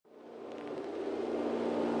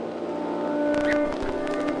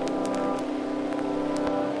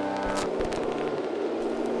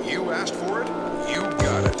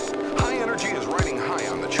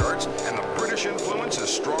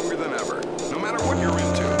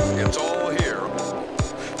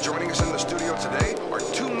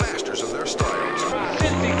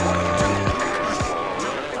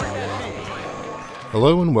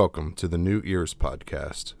Hello and welcome to the New Ears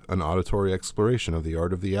Podcast, an auditory exploration of the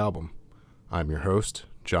art of the album. I'm your host,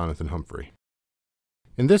 Jonathan Humphrey.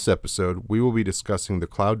 In this episode, we will be discussing the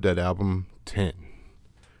Cloud Dead album, Tin.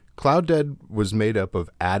 Cloud Dead was made up of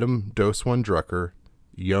Adam Dose One Drucker,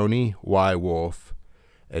 Yoni Y. Wolf,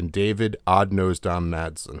 and David Oddnosedom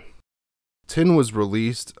Madsen. Tin was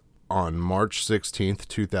released on March 16th,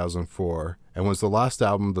 2004, and was the last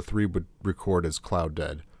album the three would record as Cloud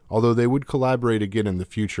Dead, although they would collaborate again in the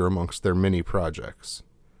future amongst their many projects.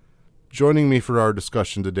 Joining me for our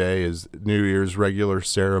discussion today is New Ears regular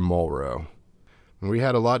Sarah Mulrow. And we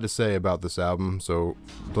had a lot to say about this album, so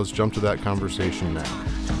let's jump to that conversation now.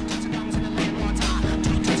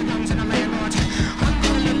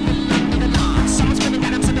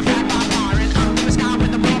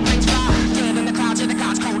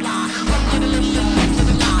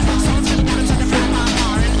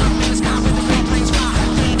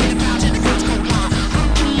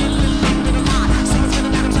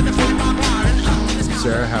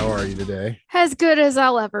 Sarah, how are you today? As good as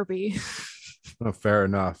I'll ever be. Oh, fair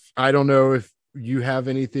enough. I don't know if you have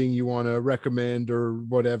anything you want to recommend or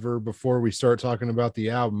whatever before we start talking about the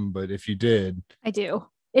album, but if you did. I do.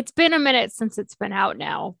 It's been a minute since it's been out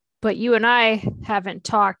now, but you and I haven't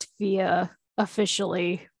talked via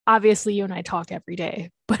officially. Obviously, you and I talk every day,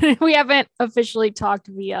 but we haven't officially talked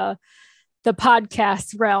via the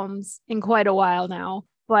podcast realms in quite a while now.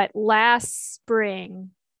 But last spring,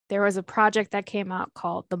 there was a project that came out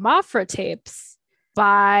called the Mafra Tapes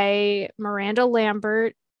by Miranda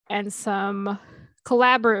Lambert and some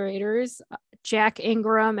collaborators, Jack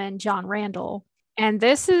Ingram and John Randall. And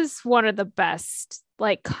this is one of the best,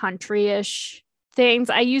 like, country-ish things.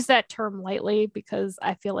 I use that term lightly because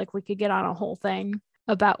I feel like we could get on a whole thing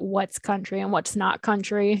about what's country and what's not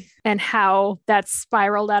country and how that's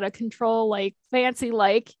spiraled out of control, like fancy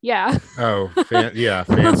like. Yeah. Oh,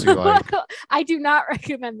 fancy like. I do not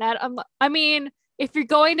recommend that. I mean, if you're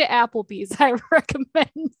going to Applebee's, I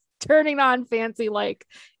recommend turning on fancy like.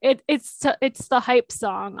 It's the hype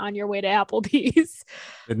song on your way to Applebee's.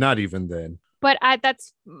 Not even then. But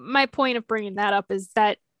that's my point of bringing that up, is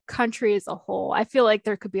that country as a whole. I feel like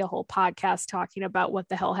there could be a whole podcast talking about what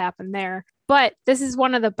the hell happened there. But this is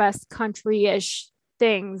one of the best country-ish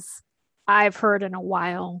things I've heard in a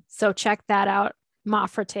while. So check that out,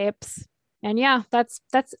 Mafra Tapes. And yeah, that's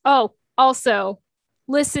also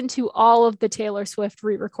listen to all of the Taylor Swift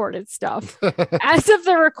re-recorded stuff. As of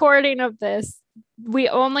the recording of this, we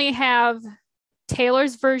only have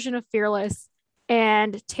Taylor's version of Fearless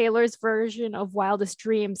and Taylor's version of Wildest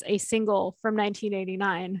Dreams, a single from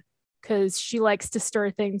 1989, because she likes to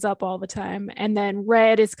stir things up all the time. And then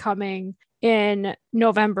Red is coming in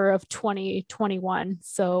November of 2021.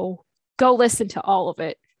 So go listen to all of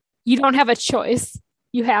it. You don't have a choice.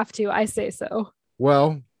 You have to. I say so.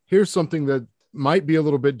 Well, here's something that might be a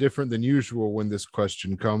little bit different than usual when this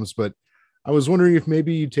question comes, but I was wondering if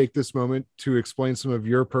maybe you take this moment to explain some of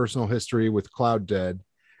your personal history with Cloud Dead,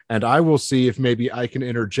 and I will see if maybe I can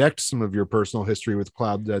interject some of your personal history with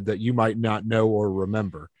Cloud Dead that you might not know or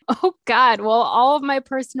remember. Oh, God. Well, all of my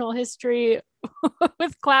personal history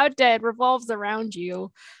with Cloud Dead revolves around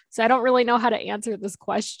you. So I don't really know how to answer this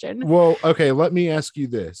question. Well, okay, let me ask you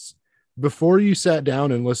this. Before you sat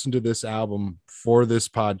down and listened to this album for this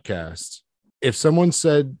podcast, if someone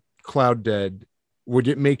said Cloud Dead, would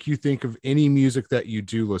it make you think of any music that you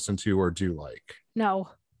do listen to or do like? No.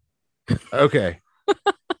 Okay.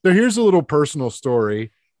 So here's a little personal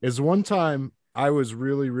story. Is one time I was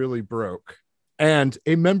really, really broke, and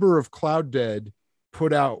a member of Cloud Dead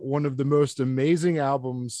put out one of the most amazing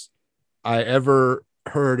albums I ever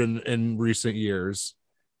heard in recent years.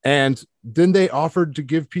 And then they offered to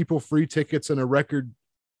give people free tickets and a record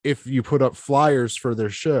if you put up flyers for their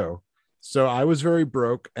show. So I was very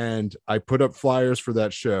broke and I put up flyers for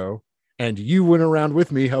that show. And you went around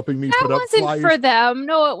with me helping me put up flyers. That wasn't for them.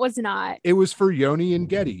 No, it was not. It was for Yoni and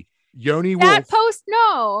Getty. Yoni Wolf. That post,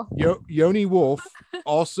 no. Yoni Wolf,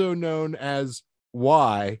 also known as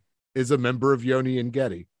Y, is a member of Yoni and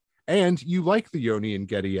Getty. And you like the Yoni and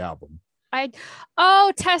Getty album. What's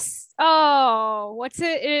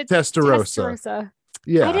it? It's Testarossa.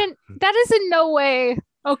 Yeah. That is in no way,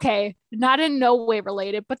 okay, not in no way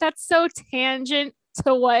related, but that's so tangent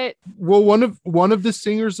to what? Well, one of the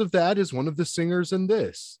singers of that is one of the singers in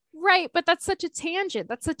this. Right, but that's such a tangent.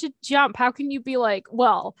 That's such a jump. How can you be like,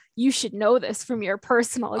 well, you should know this from your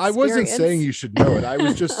personal experience? I wasn't saying you should know it. I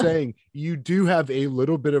was just saying you do have a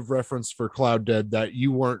little bit of reference for Cloud Dead that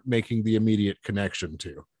you weren't making the immediate connection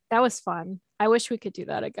to. That was fun. I wish we could do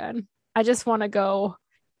that again. I just want to go,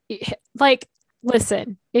 like,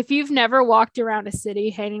 Listen, if you've never walked around a city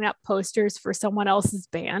hanging up posters for someone else's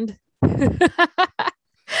band,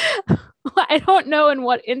 I don't know in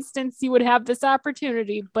what instance you would have this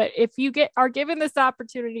opportunity, but if you are given this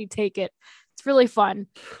opportunity, take it. It's really fun.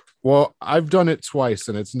 Well, I've done it twice,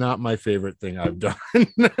 and it's not my favorite thing I've done.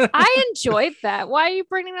 I enjoyed that. Why are you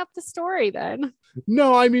bringing up the story then?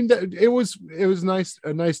 No, I mean, it was nice,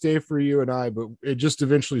 a nice day for you and I, but it just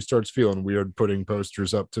eventually starts feeling weird putting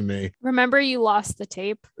posters up to me. Remember you lost the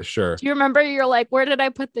tape? Sure. Do you remember you're like, where did I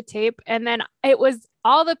put the tape? And then it was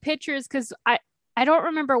all the pictures because I don't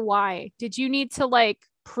remember why. Did you need to like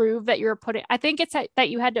prove that you're putting, I think it's that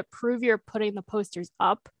you had to prove you're putting the posters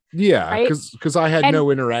up. Yeah, right? Because I had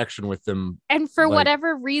no interaction with them. And for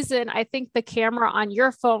whatever reason, I think the camera on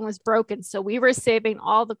your phone was broken. So we were saving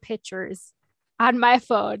all the pictures on my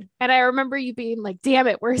phone. And I remember you being like, damn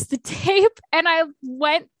it, where's the tape? And I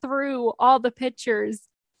went through all the pictures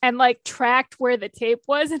and like tracked where the tape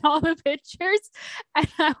was in all the pictures. And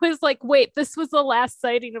I was like, wait, this was the last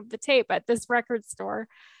sighting of the tape at this record store.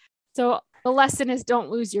 So the lesson is don't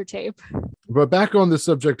lose your tape. But back on the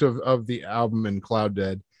subject of the album and Cloud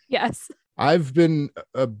Dead. Yes. I've been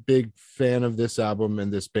a big fan of this album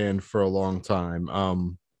and this band for a long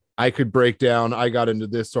time. I could break down, I got into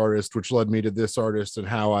this artist, which led me to this artist and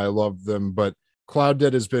how I love them. But Cloud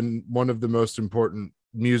Dead has been one of the most important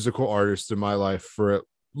musical artists in my life for at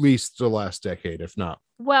least the last decade, if not.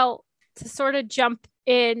 Well, to sort of jump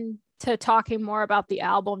in to talking more about the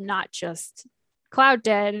album, not just Cloud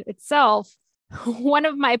Dead itself, one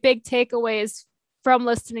of my big takeaways from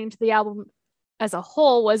listening to the album as a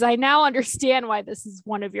whole was I now understand why this is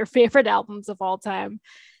one of your favorite albums of all time,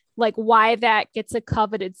 like why that gets a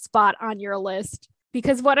coveted spot on your list.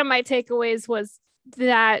 Because one of my takeaways was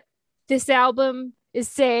that this album is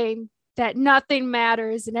saying that nothing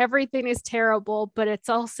matters and everything is terrible, but it's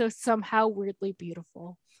also somehow weirdly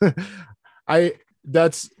beautiful.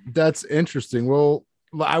 That's interesting. Well,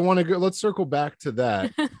 I want to go, let's circle back to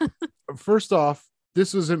that. First off,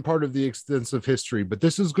 this isn't part of the extensive history, but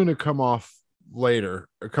this is going to come up later.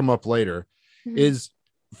 Mm-hmm. Is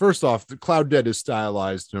first off, the Cloud Dead is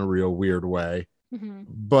stylized in a real weird way, mm-hmm.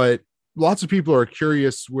 but lots of people are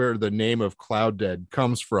curious where the name of Cloud Dead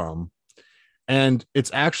comes from. And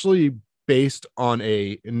it's actually based on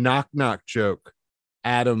a knock-knock joke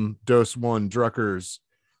Adam Dos One Drucker's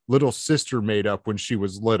little sister made up when she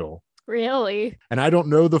was little. Really? And I don't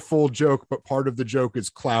know the full joke, but part of the joke is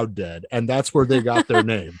Cloud Dead, and that's where they got their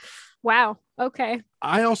name. Wow. Okay.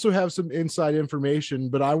 I also have some inside information,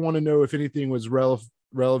 but I want to know if anything was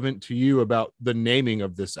relevant to you about the naming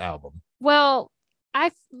of this album. Well,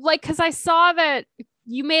 because I saw that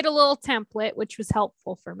you made a little template, which was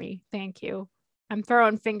helpful for me. Thank you. I'm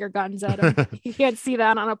throwing finger guns at him. You can't see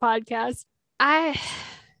that on a podcast. I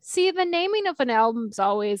see the naming of an album's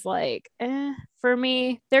always like, for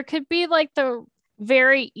me. There could be like the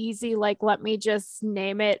very easy, like, let me just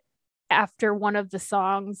name it after one of the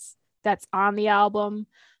songs that's on the album.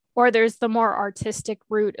 Or there's the more artistic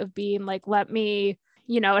route of being like, let me,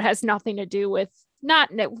 it has nothing to do with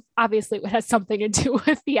obviously it has something to do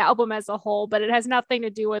with the album as a whole, but it has nothing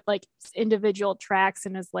to do with like individual tracks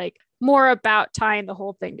and is like more about tying the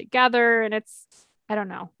whole thing together. And I don't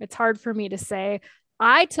know, it's hard for me to say.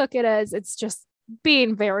 I took it as it's just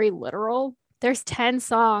being very literal. There's 10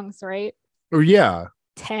 songs, right? Oh yeah.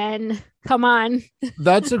 10. Come on.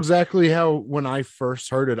 That's exactly how, when I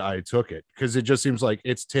first heard it, I took it, because it just seems like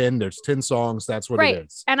it's 10. There's 10 songs. That's what it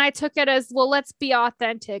is. And I took it as, well, let's be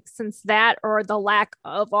authentic, since that or the lack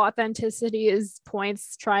of authenticity is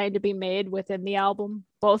points trying to be made within the album.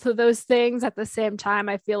 Both of those things at the same time,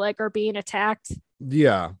 I feel like are being attacked.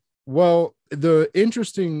 Yeah. Well, the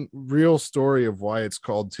interesting real story of why it's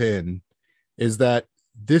called 10 is that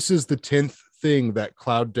this is the 10th thing that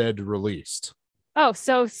Cloud Dead released. Oh,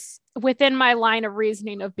 so within my line of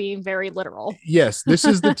reasoning of being very literal. Yes, this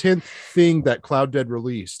is the 10th thing that Cloud Dead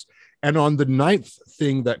released. And on the 9th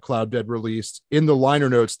thing that Cloud Dead released, in the liner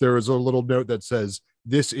notes, there is a little note that says,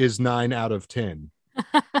 this is 9 out of 10.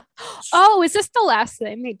 Oh, is this the last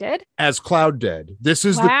thing they did? As Cloud Dead. This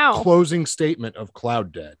is the closing statement of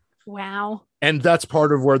Cloud Dead. Wow. And that's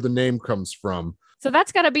part of where the name comes from. So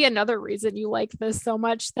that's got to be another reason you like this so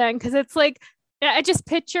much then. Because it's like, I just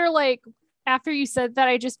picture like, after you said that,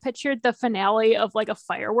 I just pictured the finale of like a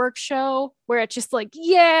fireworks show where it's just like,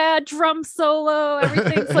 yeah, drum solo,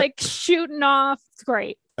 everything's like shooting off. It's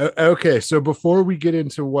great. Okay, so before we get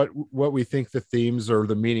into what we think the themes or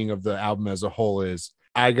the meaning of the album as a whole is,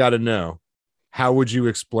 I got to know, how would you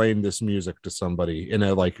explain this music to somebody in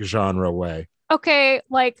a like genre way? Okay,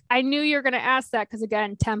 like I knew you were going to ask that because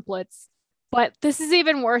again, templates. But this is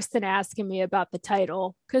even worse than asking me about the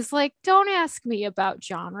title. Cause like, don't ask me about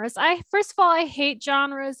genres. First of all, I hate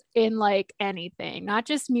genres in like anything, not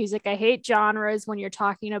just music. I hate genres when you're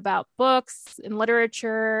talking about books and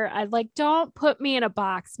literature. I like, don't put me in a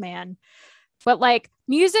box, man. But like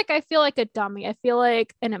music, I feel like a dummy. I feel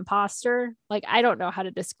like an imposter. Like, I don't know how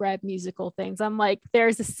to describe musical things. I'm like,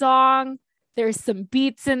 there's a song, there's some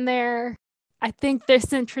beats in there. I think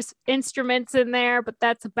there's instruments in there, but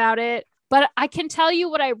that's about it. But I can tell you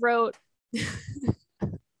what I wrote.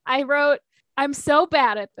 I wrote, I'm so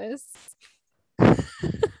bad at this,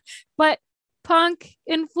 but punk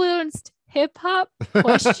influenced hip hop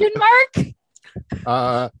question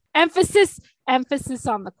mark. Emphasis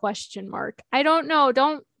on the question mark. I don't know.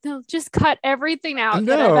 Don't just cut everything out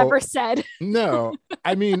that I've ever said. No,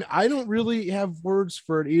 I mean, I don't really have words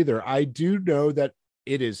for it either. I do know that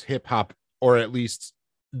it is hip hop, or at least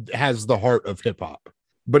has the heart of hip hop.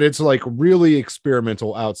 But it's like really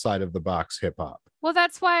experimental outside of the box hip hop. Well,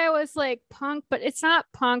 that's why I was like punk, but it's not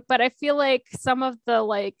punk. But I feel like some of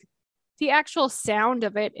the actual sound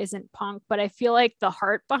of it isn't punk, but I feel like the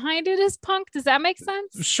heart behind it is punk. Does that make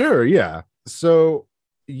sense? Sure. Yeah. So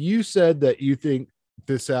you said that you think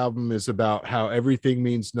this album is about how everything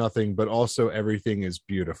means nothing, but also everything is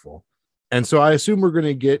beautiful. And so I assume we're going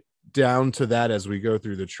to get down to that as we go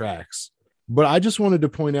through the tracks. But I just wanted to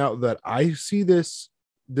point out that I see this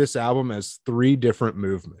album as 3 different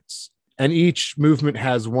movements, and each movement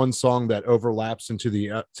has one song that overlaps into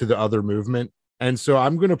the other movement. And so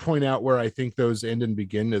I'm going to point out where I think those end and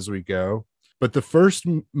begin as we go. But the first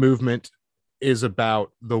movement is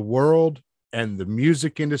about the world and the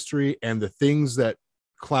music industry and the things that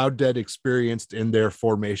Cloud Dead experienced in their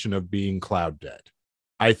formation of being Cloud Dead.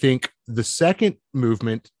 I think the second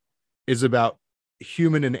movement is about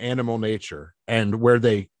human and animal nature and where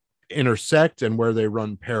they intersect and where they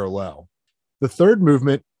run parallel. The third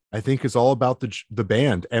movement, I think, is all about the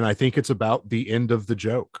band, and I think it's about the end of the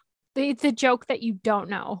joke. The joke that you don't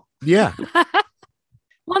know. Yeah.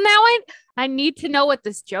 Well, now I need to know what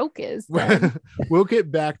this joke is. We'll get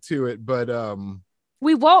back to it, but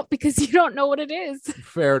we won't, because you don't know what it is.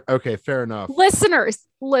 Fair enough. Listeners,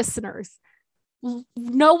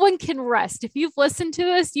 no one can rest. If you've listened to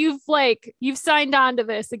this, you've signed on to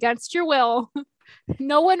this against your will.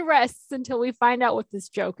 No one rests until we find out what this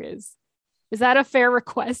joke is. Is that a fair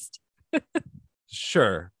request?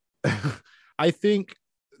 Sure. I think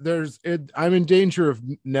I'm in danger of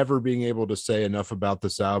never being able to say enough about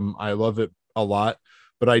this album. I love it a lot,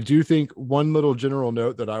 but I do think one little general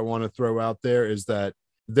note that I want to throw out there is that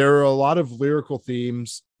there are a lot of lyrical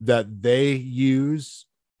themes that they use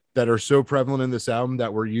that are so prevalent in this album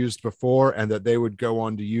that were used before and that they would go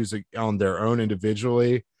on to use it on their own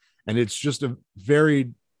individually. And it's just a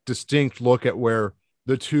very distinct look at where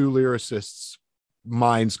the two lyricists'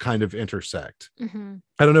 minds kind of intersect. Mm-hmm.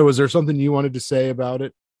 I don't know. Was there something you wanted to say about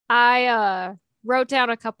it? I wrote down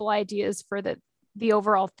a couple ideas for the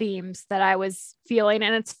overall themes that I was feeling.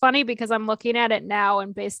 And it's funny because I'm looking at it now,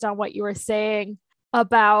 and based on what you were saying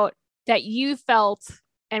about that you felt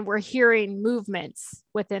and we're hearing movements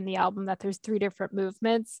within the album, that there's 3 different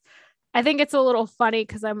movements. I think it's a little funny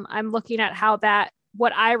because I'm looking at how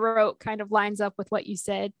what I wrote kind of lines up with what you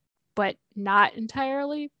said, but not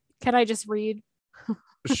entirely. Can I just read?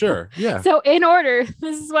 Sure. Yeah. So in order,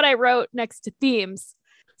 this is what I wrote next to themes: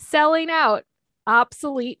 selling out,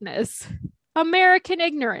 obsoleteness, American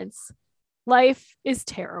ignorance, life is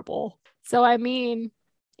terrible. So, I mean,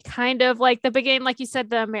 kind of like the beginning, like you said,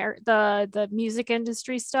 the music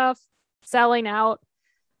industry stuff, selling out,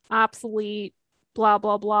 obsolete, blah,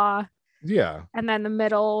 blah, blah. Yeah. And then the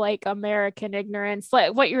middle, like American ignorance,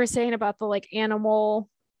 like what you were saying about the like animal,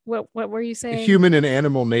 what were you saying? Human and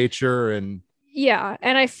animal nature. And yeah.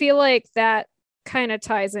 And I feel like that kind of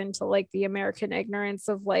ties into like the American ignorance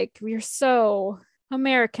of like,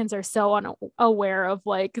 Americans are so unaware of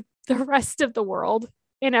like the rest of the world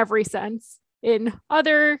in every sense, in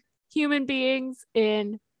other human beings,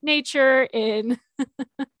 in nature, in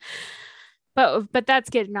but that's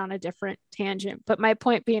getting on a different tangent. But my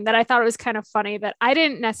point being that I thought it was kind of funny that I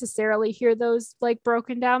didn't necessarily hear those like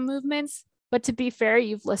broken down movements, but to be fair,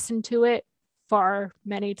 you've listened to it far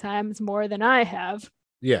many times more than I have.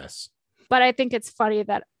 Yes. But I think it's funny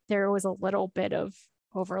that there was a little bit of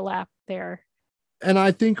overlap there. And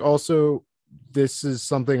I think also this is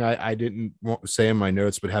something I didn't say in my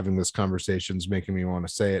notes, but having this conversation is making me want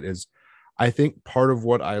to say it, is I think part of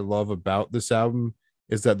what I love about this album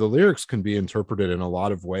is that the lyrics can be interpreted in a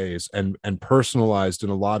lot of ways and personalized in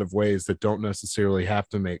a lot of ways that don't necessarily have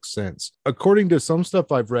to make sense. According to some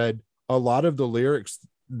stuff I've read, a lot of the lyrics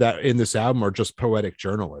that in this album are just poetic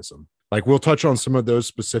journalism. Like we'll touch on some of those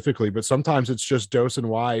specifically, but sometimes it's just Dos and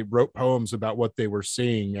Y wrote poems about what they were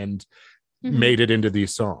seeing and made it into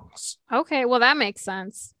these songs. Okay, well, that makes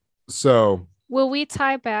sense. So will we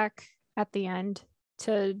tie back at the end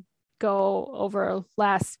to go over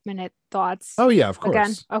last minute thoughts? Oh yeah, of course.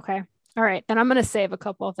 Again? Okay. All right. Then I'm going to save a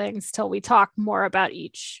couple of things till we talk more about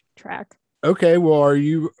each track. Okay. Well, are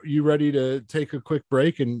you ready to take a quick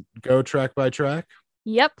break and go track by track?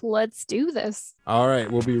 Yep. Let's do this. All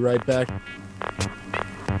right. We'll be right back.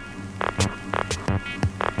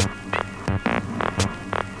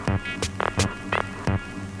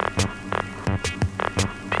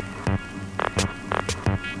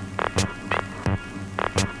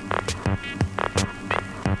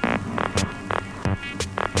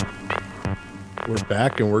 We're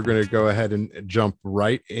back and we're going to go ahead and jump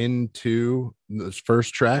right into this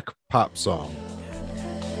first track, Pop Song.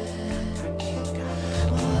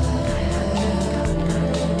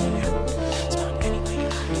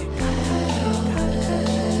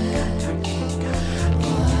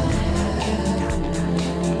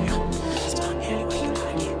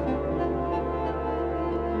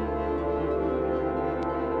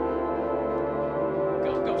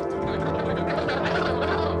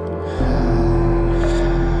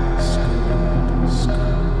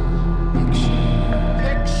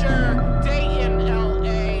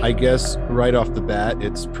 I guess right off the bat,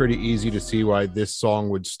 it's pretty easy to see why this song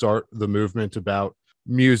would start the movement about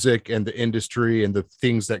music and the industry and the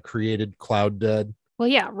things that created Cloud Dead. Well,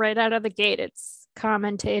 yeah, right out of the gate, it's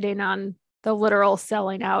commentating on the literal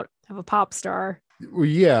selling out of a pop star.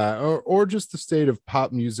 Yeah, or just the state of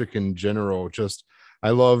pop music in general. Just, I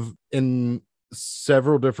love in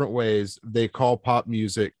several different ways, they call pop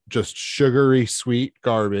music just sugary, sweet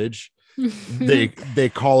garbage. they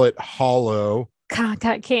call it hollow.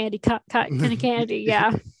 Cotton candy, cotton candy,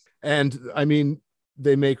 yeah. And I mean,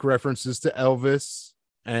 they make references to Elvis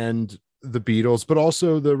and the Beatles, but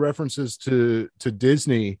also the references to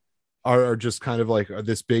Disney are just kind of like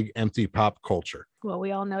this big empty pop culture. Well,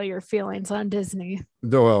 we all know your feelings on Disney.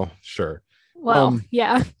 Well, sure. Well,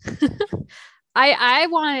 yeah. I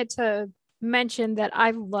wanted to mention that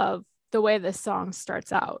I love the way this song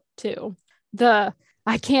starts out too.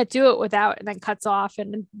 I can't do it without, and then cuts off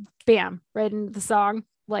and bam, right into the song.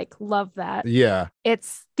 Like, love that. Yeah.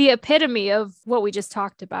 It's the epitome of what we just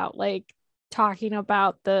talked about, like talking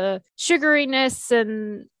about the sugariness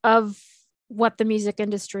and of what the music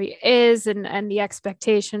industry is and the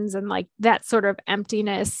expectations and like that sort of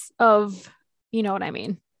emptiness of, you know what I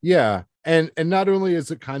mean? Yeah. And not only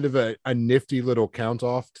is it kind of a nifty little count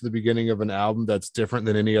off to the beginning of an album that's different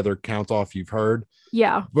than any other count off you've heard.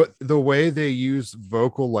 Yeah. But the way they use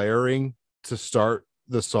vocal layering to start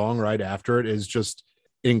the song right after it is just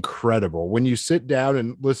incredible. When you sit down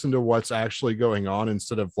and listen to what's actually going on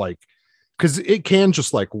instead of like, because it can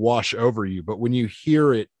just like wash over you, but when you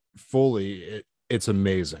hear it fully, it's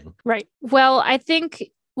amazing. Right. Well, I think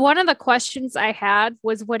one of the questions I had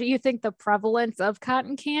was, what do you think the prevalence of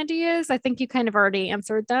cotton candy is? I think you kind of already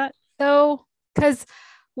answered that though, because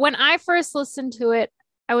when I first listened to it,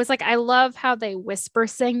 I was like, I love how they whisper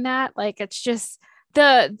sing that. Like, it's just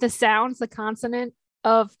the sounds, the consonant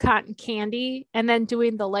of cotton candy, and then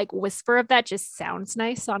doing the like whisper of that just sounds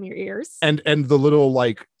nice on your ears. And the little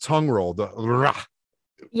like tongue roll, the rah.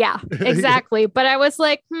 Yeah, exactly. But I was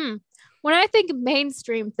like, when I think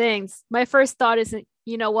mainstream things, my first thought isn't,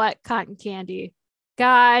 you know what, cotton candy.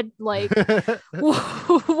 God, like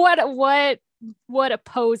what a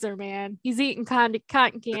poser, man. He's eating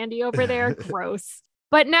cotton candy over there. Gross.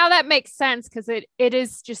 But now that makes sense because it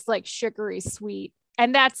is just like sugary sweet.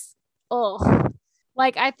 And that's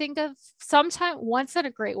like I think of sometime once in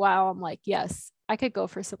a great while, I'm like, yes, I could go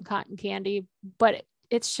for some cotton candy, but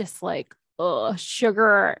it's just like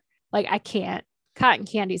sugar. Like I can't. Cotton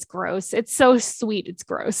candy's gross. It's so sweet, it's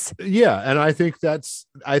gross. Yeah, and I think that's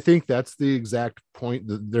the exact point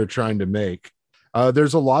that they're trying to make.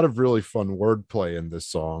 There's a lot of really fun wordplay in this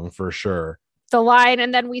song for sure. The line,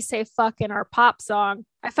 and then we say fuck in our pop song.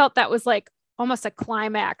 I felt that was like almost a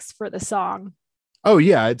climax for the song. Oh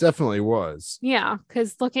yeah, it definitely was. Yeah,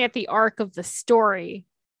 because looking at the arc of the story,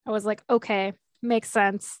 I was like, okay, makes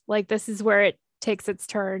sense. Like this is where it takes its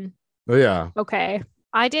turn. Oh yeah. Okay.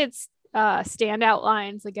 I did standout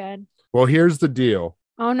lines again. Well, here's the deal.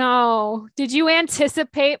 Oh no. Did you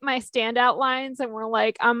anticipate my standout lines and we're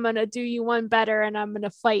like, I'm gonna do you one better and I'm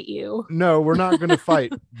gonna fight you? No, we're not gonna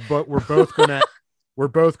fight, but we're both gonna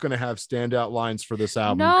have standout lines for this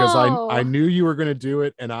album because I knew you were gonna do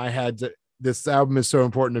it, and I had to. This album is so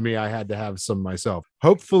important to me, I had to have some myself.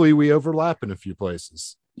 Hopefully we overlap in a few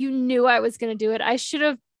places. You knew I was gonna do it. I should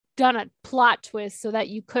have done a plot twist so that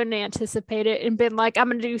you couldn't anticipate it and been like, I'm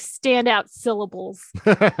going to do standout syllables.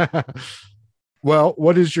 Well,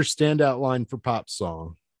 what is your standout line for Pop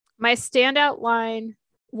Song? My standout line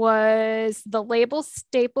was the label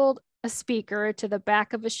stapled a speaker to the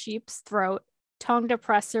back of a sheep's throat, tongue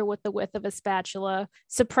depressor with the width of a spatula,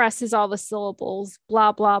 suppresses all the syllables,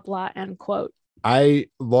 blah, blah, blah, end quote. I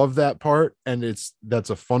love that part, and that's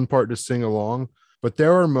a fun part to sing along, but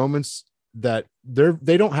there are moments that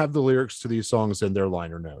they don't have the lyrics to these songs in their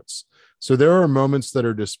liner notes. So there are moments that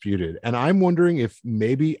are disputed, and I'm wondering if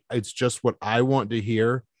maybe it's just what I want to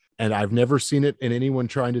hear, and I've never seen it in anyone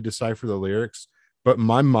trying to decipher the lyrics, but in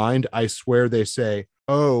my mind, I swear they say,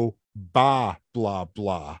 oh, bah, blah,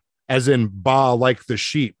 blah, as in bah, like the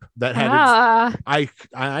sheep that had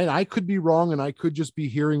I could be wrong, and I could just be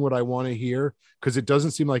hearing what I want to hear, because it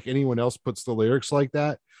doesn't seem like anyone else puts the lyrics like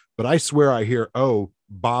that, but I swear I hear, oh,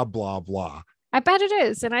 bah, blah, blah. I bet it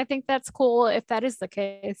is, and I think that's cool if that is the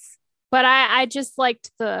case. But I just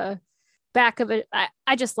liked the back of it.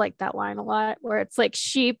 I just like that line a lot, where it's like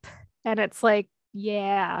sheep, and it's like,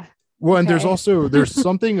 yeah. Well, and there's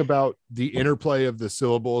something about the interplay of the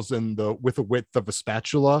syllables and with the width of a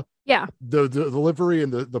spatula. Yeah. The delivery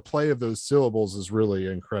and the play of those syllables is really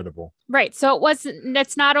incredible. Right. So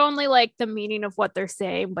it's not only like the meaning of what they're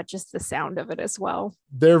saying, but just the sound of it as well.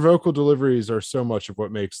 Their vocal deliveries are so much of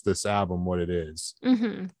what makes this album what it is.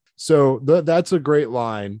 Mm-hmm. So that's a great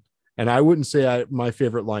line. And I wouldn't say my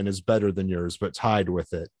favorite line is better than yours, but tied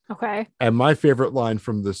with it. Okay. And my favorite line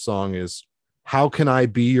from this song is, how can I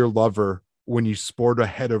be your lover when you sport a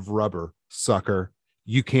head of rubber, sucker?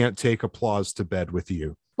 You can't take applause to bed with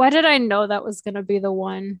you. Why did I know that was going to be the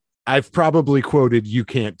one? I've probably quoted "you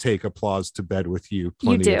can't take applause to bed with you"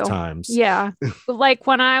 plenty of times. Yeah. Like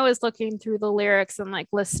when I was looking through the lyrics and like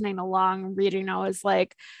listening along and reading, I was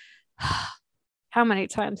like, how many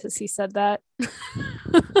times has he said that?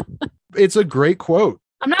 It's a great quote.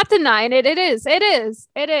 I'm not denying it. It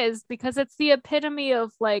is because it's the epitome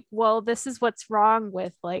of like, well, this is what's wrong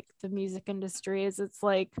with like the music industry is it's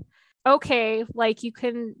like, okay, like you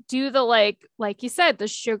can do the like you said, the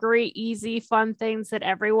sugary, easy, fun things that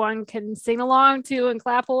everyone can sing along to and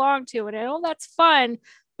clap along to. And I know that's fun.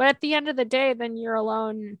 But at the end of the day, then you're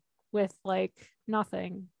alone with like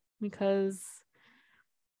nothing because,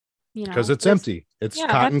 you know, because it's empty. It's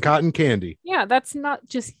cotton candy. Yeah. That's not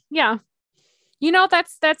just, yeah. You know,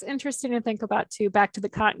 that's interesting to think about too. Back to the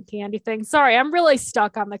cotton candy thing. Sorry, I'm really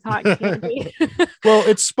stuck on the cotton candy. Well,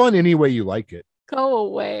 it's spun any way you like it. Go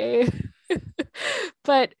away.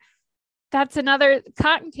 But that's another,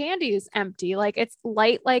 cotton candy is empty. Like it's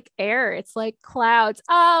light like air. It's like clouds.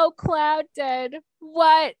 Oh, cloud dead.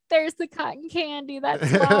 What? There's the cotton candy.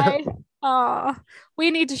 That's why. Oh, we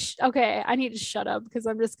need to. Okay, I need to shut up because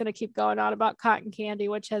I'm just gonna keep going on about cotton candy,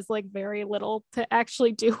 which has like very little to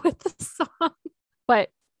actually do with the song. But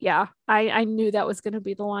yeah, I knew that was gonna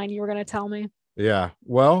be the line you were gonna tell me. Yeah.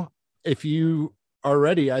 Well, if you are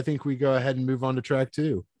ready, I think we go ahead and move on to track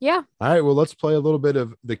 2. Yeah. All right. Well, let's play a little bit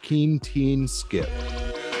of the Keen Teen Skip.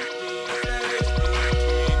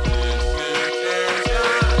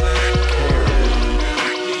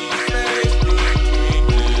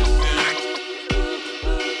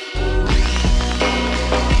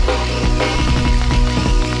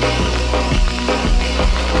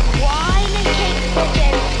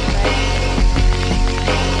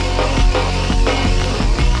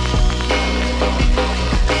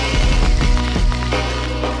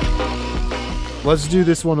 Let's do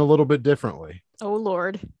this one a little bit differently. Oh,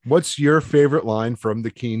 Lord. What's your favorite line from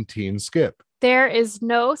the Keen Teen Skip? There is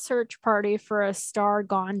no search party for a star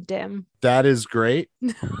gone dim. That is great.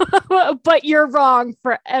 But you're wrong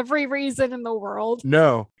for every reason in the world.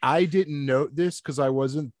 No, I didn't note this because I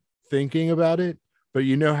wasn't thinking about it. But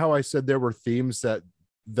you know how I said there were themes that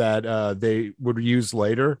they would use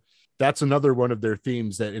later? That's another one of their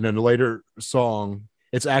themes that in a later song,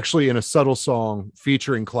 it's actually in a subtle song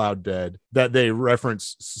featuring Cloud Dead that they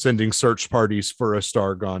reference sending search parties for a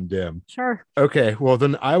star gone dim. Sure. Okay, well,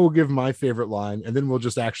 then I will give my favorite line and then we'll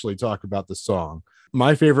just actually talk about the song.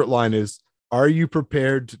 My favorite line is, are you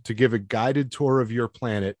prepared to give a guided tour of your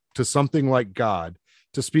planet to something like God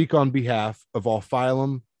to speak on behalf of all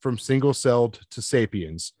phylum from single-celled to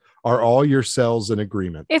sapiens? Are all your cells in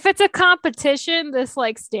agreement? If it's a competition, this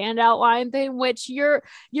like standout line thing, which you're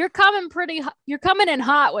coming in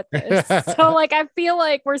hot with this. So like, I feel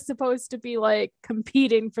like we're supposed to be like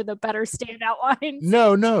competing for the better standout lines.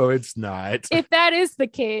 No, it's not. If that is the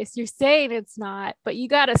case, you're saying it's not, but you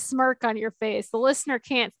got a smirk on your face. The listener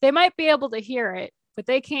can't, they might be able to hear it, but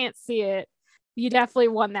they can't see it. You definitely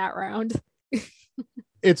won that round.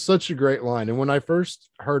 It's such a great line. And when I first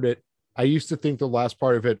heard it, I used to think the last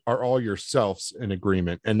part of it are all yourselves in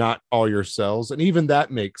agreement and not all yourselves. And even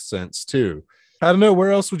that makes sense too. I don't know.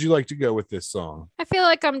 Where else would you like to go with this song? I feel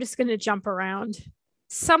like I'm just going to jump around.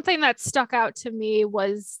 Something that stuck out to me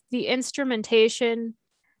was the instrumentation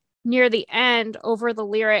near the end over the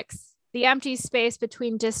lyrics. The empty space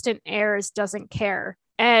between distant airs doesn't care.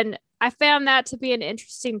 And I found that to be an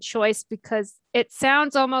interesting choice because it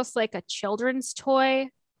sounds almost like a children's toy,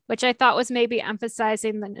 which I thought was maybe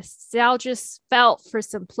emphasizing the nostalgia felt for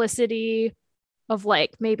simplicity of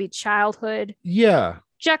like maybe childhood. Yeah.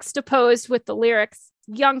 Juxtaposed with the lyrics,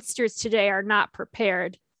 youngsters today are not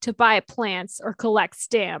prepared to buy plants or collect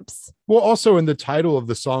stamps. Well, also in the title of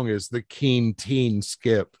the song is the Keen Teen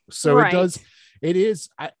Skip. So Right. it is.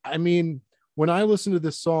 I mean, when I listen to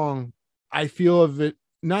this song, I feel of it,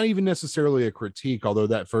 not even necessarily a critique, although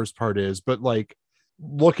that first part is, but like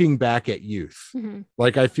looking back at youth. Mm-hmm.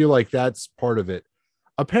 Like, I feel like that's part of it.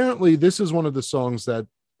 Apparently, this is one of the songs that,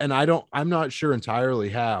 and I'm not sure entirely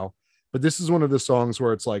how, but this is one of the songs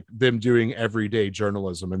where it's like them doing everyday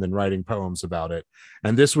journalism and then writing poems about it.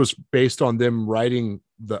 And this was based on them writing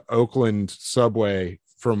the Oakland subway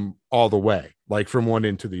from all the way, like from one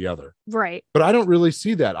end to the other. Right. But I don't really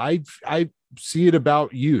see that. I see it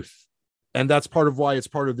about youth. And that's part of why it's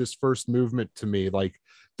part of this first movement to me, like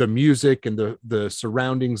the music and the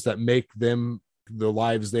surroundings that make them the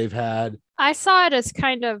lives they've had. I saw it as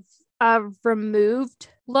kind of a removed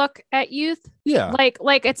look at youth. Yeah.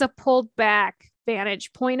 Like it's a pulled back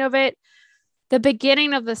vantage point of it. The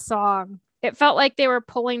beginning of the song, it felt like they were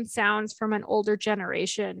pulling sounds from an older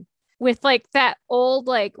generation with like that old,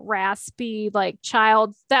 like raspy, like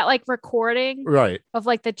child, that like recording Right. of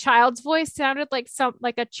like the child's voice sounded like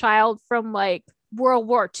a child from like World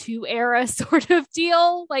War II era sort of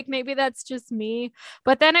deal. Like maybe that's just me.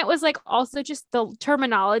 But then it was like also just the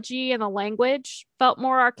terminology and the language felt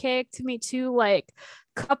more archaic to me too. Like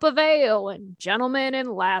cup of ale and gentlemen and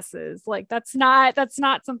lasses. Like that's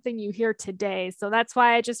not something you hear today. So that's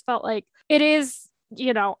why I just felt like it is,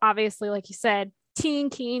 obviously, like you said, teen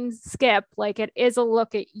keen skip. Like it is a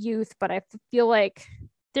look at youth, but I feel like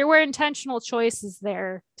there were intentional choices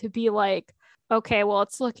there to be like, okay, well,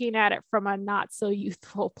 it's looking at it from a not so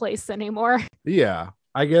youthful place anymore. Yeah.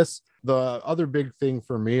 I guess the other big thing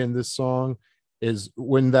for me in this song is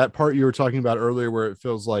when that part you were talking about earlier, where it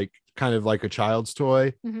feels like kind of like a child's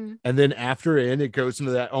toy. Mm-hmm. And then after it goes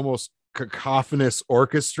into that almost cacophonous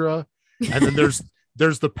orchestra. And then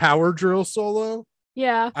there's the power drill solo.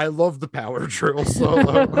 Yeah. I love the power drill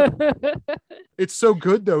solo. It's so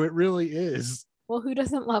good though. It really is. Well, who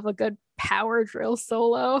doesn't love a good power drill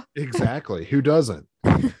solo? Exactly. Who doesn't?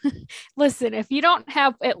 Listen, if you don't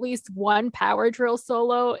have at least one power drill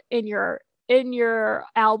solo in your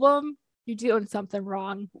album, you're doing something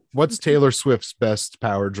wrong. What's Taylor Swift's best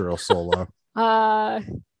power drill solo?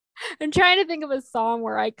 I'm trying to think of a song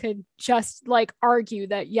where I could just like argue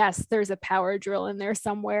that yes, there's a power drill in there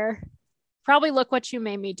somewhere. Probably Look What You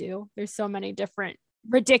Made Me Do. There's so many different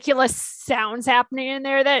ridiculous sounds happening in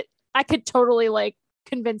there that I could totally like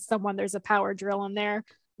convince someone there's a power drill in there.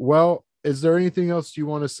 Well, is there anything else you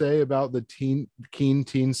want to say about the Keen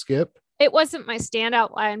Teen Skip? It wasn't my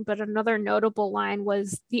standout line, but another notable line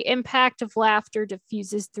was the impact of laughter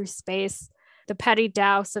diffuses through space, the petty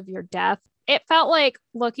douse of your death. It felt like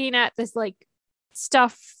looking at this like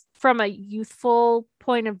stuff from a youthful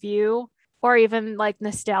point of view, or even like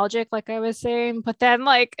nostalgic, like I was saying. But then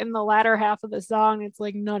like in the latter half of the song, it's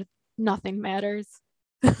like nothing matters.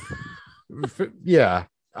 Yeah,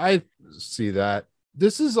 I see that.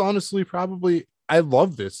 This is honestly probably, I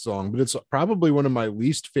love this song, but it's probably one of my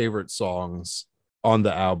least favorite songs on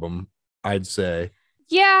the album, I'd say.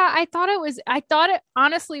 Yeah, I thought it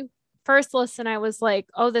honestly, first listen, I was like,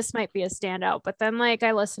 oh, this might be a standout. But then like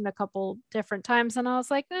I listened a couple different times and I was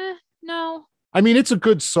like, no. I mean, it's a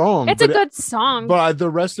good song. It's a good song. But the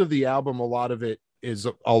rest of the album, a lot of it is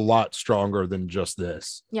a lot stronger than just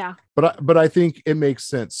this. Yeah. But I think it makes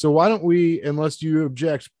sense. So why don't we, unless you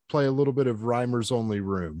object, play a little bit of Rhymer's Only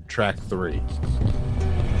Room, track 3.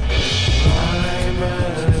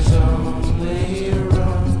 Rhymer's only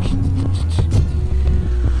room,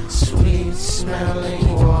 sweet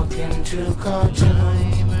smelling walking to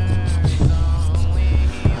cartoon,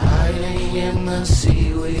 hiding in the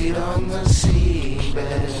seaweed on the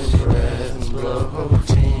seabed, breath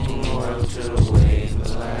floating, welter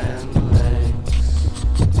waveland legs.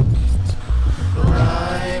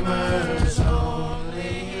 Rhymer's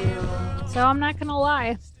only room. So I'm not gonna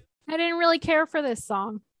lie, I didn't really care for this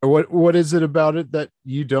song. What is it about it that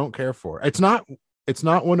you don't care for? It's not It's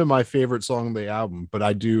not one of my favorite songs on the album, but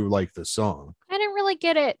I do like the song. I didn't really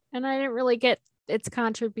get it, and I didn't really get its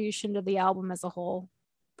contribution to the album as a whole.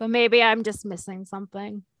 But maybe I'm just missing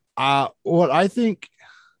something. What I think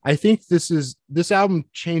this album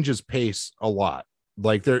changes pace a lot.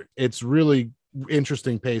 Like it's really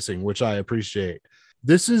interesting pacing, which I appreciate.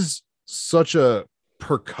 This is such a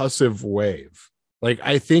percussive wave. Like,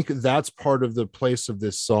 I think that's part of the place of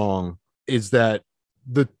this song is that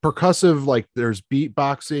the percussive, like there's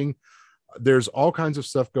beatboxing, there's all kinds of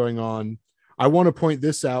stuff going on. I want to point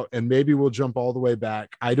this out, and maybe we'll jump all the way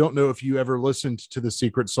back. I don't know if you ever listened to The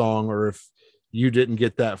Secret Song or if you didn't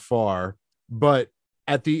get that far, but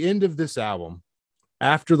at the end of this album,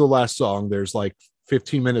 after the last song, there's like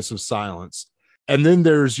 15 minutes of silence. And then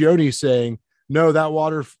there's Yoni saying, no, the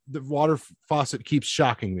water faucet keeps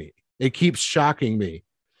shocking me. It keeps shocking me.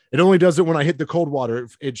 It only does it when I hit the cold water.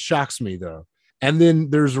 It shocks me though. And then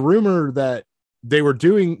there's a rumor that they were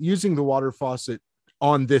using the water faucet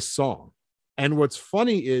on this song. And what's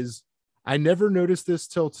funny is I never noticed this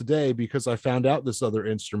till today because I found out this other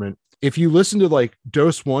instrument. If you listen to like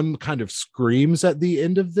Dose One kind of screams at the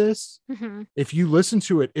end of this, if you listen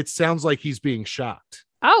to it, it sounds like he's being shocked.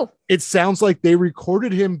 Oh, it sounds like they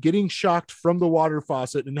recorded him getting shocked from the water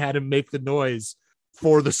faucet and had him make the noise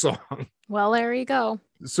for the song. Well, there you go.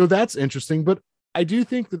 So that's interesting. But I do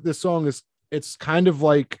think that this song it's kind of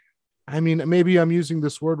like, I mean, maybe I'm using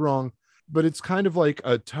this word wrong, but it's kind of like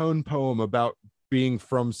a tone poem about being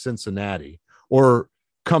from Cincinnati or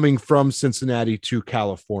coming from Cincinnati to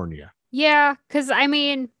California. Yeah, because I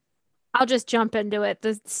mean, I'll just jump into it.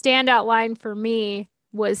 The standout line for me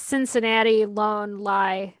was Cincinnati, Lone,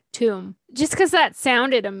 Lie, Tomb. Just because that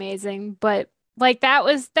sounded amazing, but like that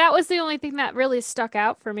was the only thing that really stuck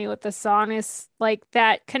out for me with the song is like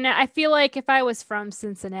that connect. I feel like if I was from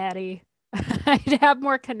Cincinnati, I'd have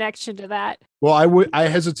more connection to that. Well, I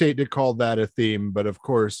hesitate to call that a theme, but of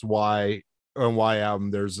course, why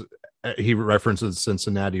album he references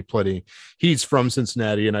Cincinnati plenty. He's from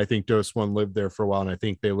Cincinnati, and I think Dose One lived there for a while, and I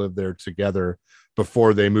think they lived there together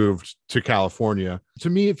before they moved to California. To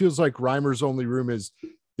me, it feels like Reimer's only room is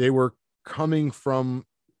they were coming from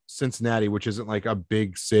Cincinnati, which isn't like a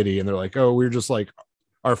big city, and they're like, oh, we're just like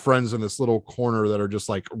our friends in this little corner that are just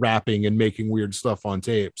like rapping and making weird stuff on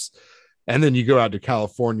tapes. And then you go out to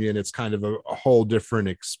California and it's kind of a whole different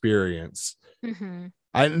experience.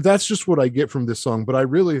 And that's just what I get from this song. But I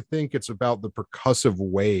really think it's about the percussive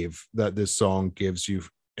wave that this song gives you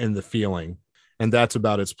in the feeling. And that's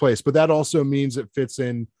about its place. But that also means it fits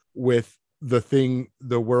in with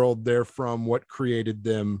the world they're from, what created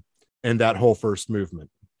them, and that whole first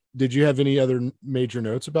movement. Did you have any other major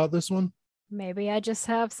notes about this one? Maybe I just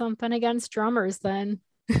have something against drummers then.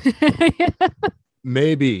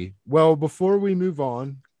 Maybe. Well, before we move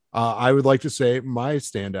on, I would like to say my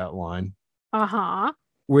standout line.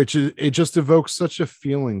 Which it just evokes such a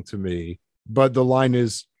feeling to me. But the line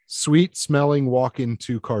is sweet smelling walk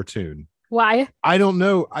into cartoon. Why? I don't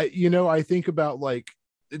know. I think about like,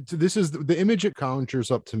 this is the image it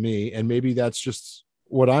conjures up to me. And maybe that's just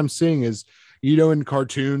what I'm seeing is, in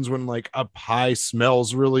cartoons when like a pie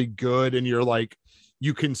smells really good and you're like,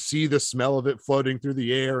 you can see the smell of it floating through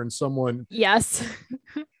the air and someone. Yes.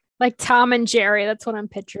 Like Tom and Jerry. That's what I'm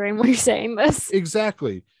picturing when you're saying this.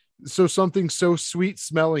 Exactly. So something so sweet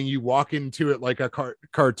smelling, you walk into it like a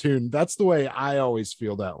cartoon. That's the way I always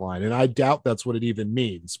feel that line. And I doubt that's what it even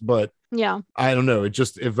means, but yeah, I don't know. It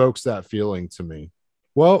just evokes that feeling to me.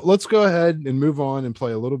 Well, let's go ahead and move on and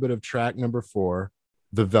play a little bit of track number 4,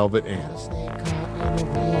 The Velvet Ant.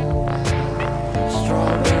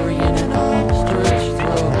 Strawberry in an ostrich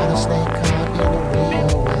throat. Got a snake caught in a real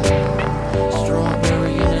well.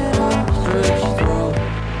 Strawberry in an ostrich throat.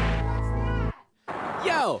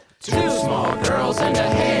 Yo, 2 small girls and a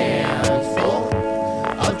handful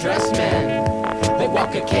of dressed men. They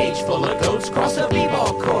walk a cage full of goats, cross a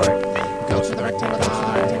b-ball court. Goats with a rectangle, goats with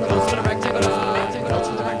a rectangle, goats with a rectangle, goats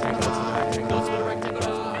with a rectangle, goats with a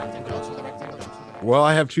rectangle, goats with a rectangle. Well,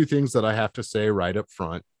 I have 2 things that I have to say right up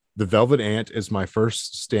front. The Velvet Ant is my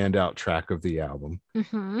first standout track of the album.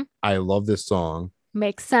 I love this song.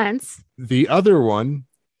 Makes sense. The other one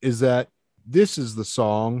is that this is the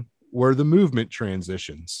song where the movement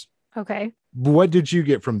transitions. Okay. What did you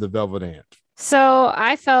get from The Velvet Ant? So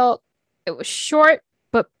I felt it was short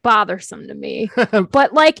but bothersome to me,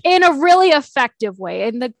 but like in a really effective way,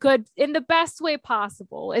 in the best way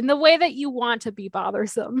possible, in the way that you want to be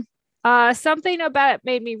bothersome. Something about it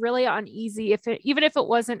made me really uneasy, even if it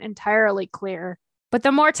wasn't entirely clear. But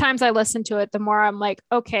the more times I listen to it, the more I'm like,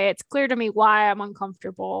 okay, it's clear to me why I'm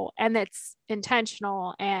uncomfortable, and it's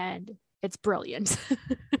intentional and it's brilliant.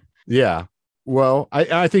 Yeah. Well,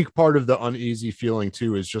 I think part of the uneasy feeling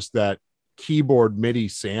too is just that keyboard MIDI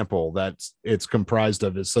sample that's it's comprised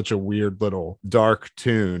of is such a weird little dark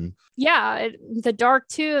tune. Yeah, the dark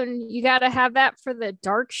tune, you got to have that for the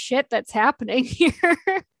dark shit that's happening here.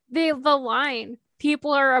 The line,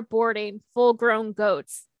 people are aborting full-grown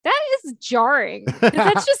goats. That is jarring. 'Cause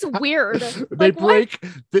that's just weird. They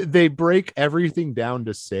break everything down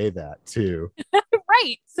to say that too.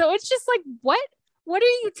 Right. So it's just like, what are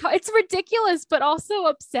you it's ridiculous, but also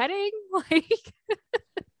upsetting. Like,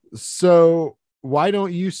 So why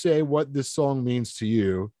don't you say what this song means to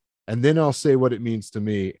you, and then I'll say what it means to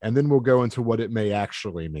me, and then we'll go into what it may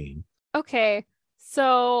actually mean. okay,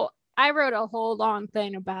 so I wrote a whole long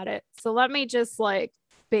thing about it. So let me just like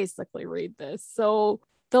basically read this. So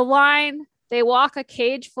the line, they walk a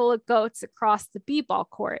cage full of goats across the b-ball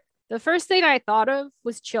court. The first thing I thought of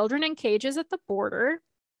was children in cages at the border.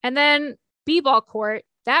 And then b-ball court,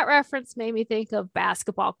 that reference made me think of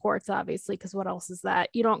basketball courts, obviously, because what else is that?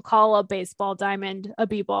 You don't call a baseball diamond a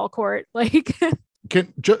b-ball court. Like,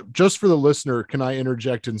 Just for the listener, can I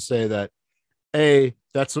interject and say that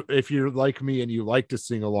that's if you're like me and you like to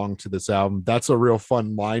sing along to this album, that's a real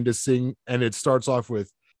fun line to sing. And it starts off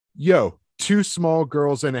with, yo, two small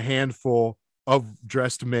girls and a handful of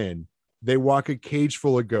dressed men. They walk a cage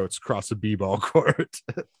full of goats across a b-ball court.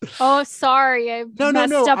 oh, sorry, I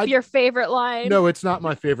messed up your favorite line. No, it's not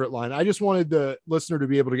my favorite line. I just wanted the listener to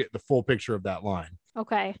be able to get the full picture of that line.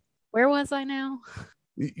 Okay, where was I now?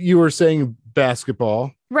 You were saying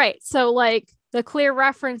basketball. Right. So like the clear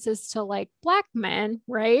references to like black men,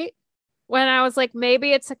 right? When I was like,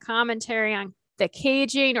 maybe it's a commentary on the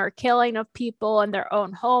caging or killing of people in their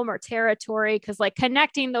own home or territory. Cause like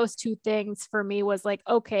connecting those two things for me was like,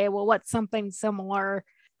 okay, well, what's something similar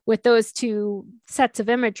with those two sets of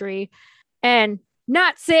imagery? And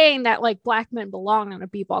not saying that like black men belong on a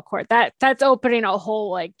b-ball court. That's opening a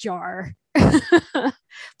whole like jar.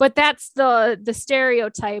 But that's the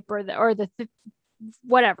stereotype or the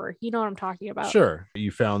whatever, you know what I'm talking about. Sure.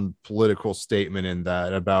 You found political statement in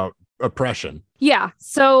that about oppression. Yeah.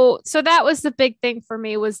 So that was the big thing for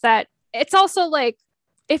me, was that it's also like,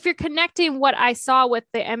 if you're connecting what I saw with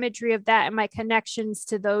the imagery of that and my connections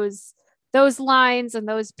to those lines and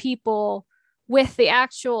those people with the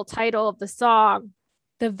actual title of the song,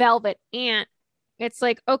 The Velvet Ant, it's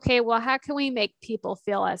like, okay, well, how can we make people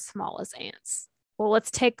feel as small as ants? Well,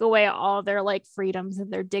 let's take away all their like freedoms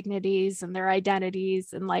and their dignities and their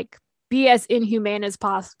identities and like be as inhumane as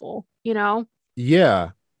possible, you know?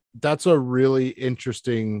 Yeah, that's a really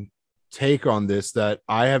interesting take on this that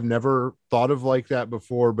I have never thought of like that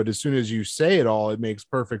before. But as soon as you say it all, it makes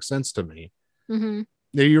perfect sense to me.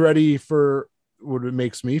 Mm-hmm. Are you ready for what it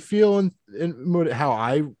makes me feel and how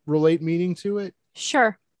I relate meaning to it?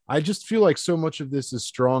 Sure. I just feel like so much of this is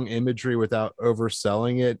strong imagery without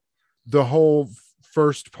overselling it. The whole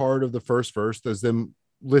first part of the first verse is them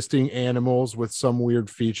listing animals with some weird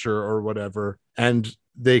feature or whatever, and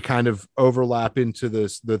they kind of overlap into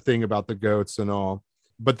the thing about the goats and all.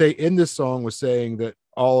 But they end this song with saying that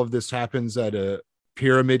all of this happens at a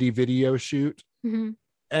pyramid video shoot. Mm-hmm.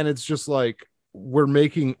 And it's just like, we're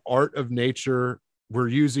making art of nature. We're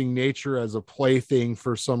using nature as a plaything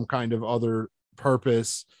for some kind of other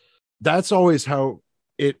purpose. That's always how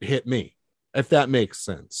it hit me, if that makes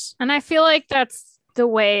sense. And I feel like that's the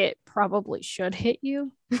way it probably should hit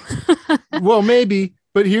you. Well, maybe,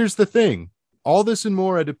 but here's the thing. All this and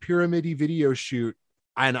more at a pyramid video shoot.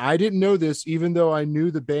 And I didn't know this, even though I knew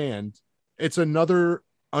the band. It's another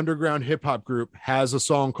underground hip hop group has a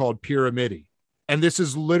song called Pyramid. And this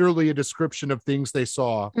is literally a description of things they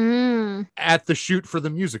saw at the shoot for the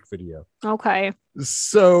music video. Okay.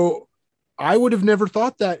 So I would have never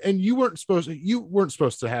thought that. And you weren't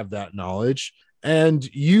supposed to have that knowledge. And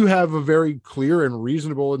you have a very clear and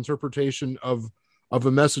reasonable interpretation of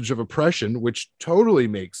a message of oppression, which totally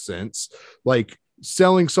makes sense. Like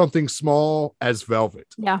selling something small as velvet.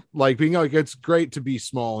 Yeah. Like being like, it's great to be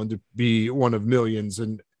small and to be one of millions.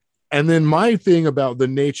 And then my thing about the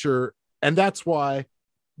nature, and that's why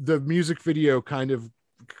the music video kind of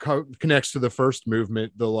connects to the first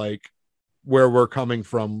movement, the like where we're coming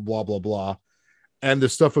from, blah, blah, blah. And the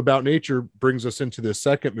stuff about nature brings us into the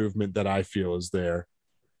second movement that I feel is there.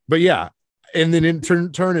 But yeah. And then in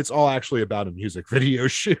turn, it's all actually about a music video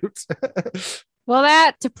shoot. Well,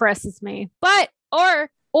 that depresses me. But,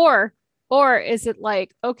 or is it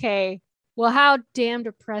like, okay, well, how damn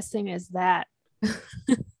depressing is that?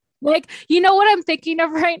 Like, you know what I'm thinking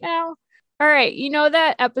of right now? All right. You know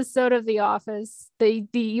that episode of The Office, the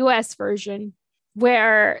US version,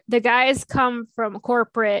 where the guys come from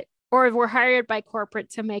corporate or were hired by corporate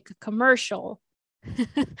to make a commercial.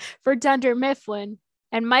 for Dunder Mifflin.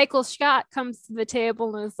 And Michael Scott comes to the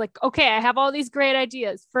table and is like, okay, I have all these great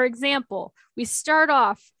ideas. For example, we start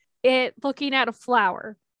off it looking at a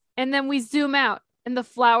flower, and then we zoom out and the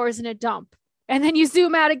flower's in a dump. And then you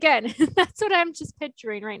zoom out again. That's what I'm just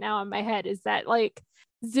picturing right now in my head. Is that like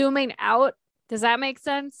zooming out? Does that make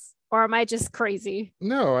sense? Or am I just crazy?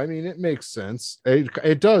 No, I mean, it makes sense.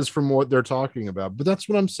 It does from what they're talking about. But that's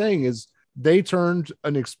what I'm saying is they turned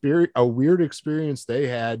a weird experience they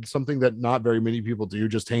had, something that not very many people do,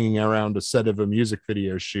 just hanging around a set of a music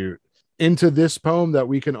video shoot, into this poem that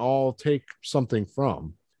we can all take something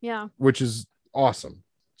from. Yeah. Which is awesome.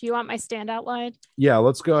 Do you want my standout line? Yeah,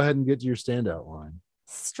 let's go ahead and get to your standout line.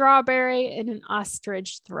 Strawberry in an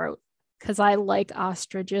ostrich throat, because I like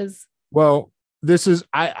ostriches. Well, this is,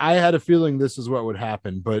 I had a feeling this is what would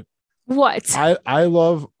happen, but what? I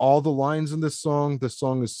love all the lines in this song. The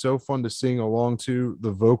song is so fun to sing along to. The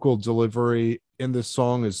vocal delivery in this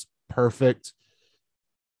song is perfect.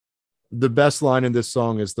 The best line in this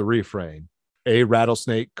song is the refrain. A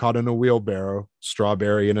rattlesnake caught in a wheelbarrow,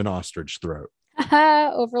 strawberry in an ostrich throat.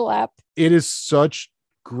 Overlap. It is such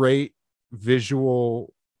great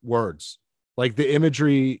visual words. Like the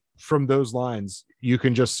imagery from those lines, you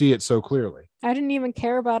can just see it so clearly. I didn't even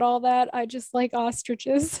care about all that. I just like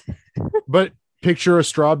ostriches. But picture a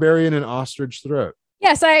strawberry in an ostrich throat.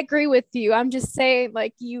 Yes, I agree with you. I'm just saying,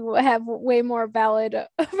 like, you have way more valid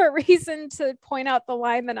of a reason to point out the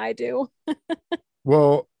line than I do.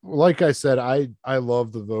 Well, like I said, I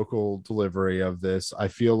love the vocal delivery of this. I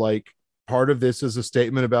feel like part of this is a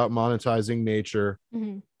statement about monetizing nature.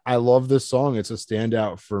 Mm-hmm. I love this song. It's a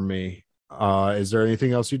standout for me. Is there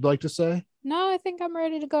anything else you'd like to say? No, I think I'm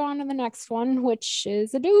ready to go on to the next one, which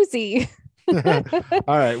is a doozy.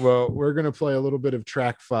 All right. Well, we're going to play a little bit of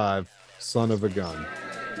track 5, Son of a Gun.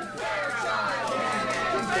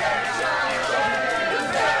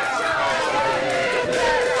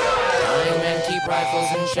 Rifles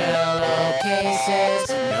and shallow cases,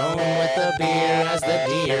 known with the beer as the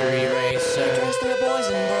deer eraser. Dress their boys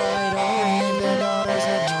in bright orange, their daughters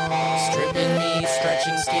at home, stripping meat,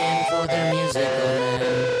 stretching skin for their musical men.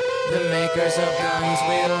 The makers of guns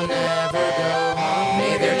will never go home.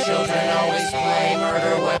 May their children always play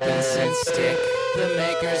murder weapons and stick. The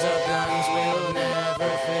makers of guns will never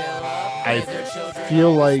fill up. I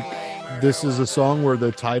feel like this is a song where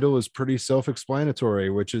the title is pretty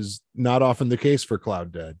self-explanatory, which is not often the case for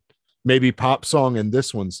Cloud Dead. Maybe pop song in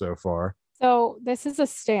this one so far. So this is a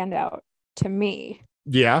standout to me.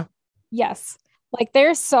 Yeah. Yes. Like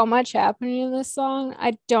there's so much happening in this song.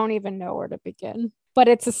 I don't even know where to begin, but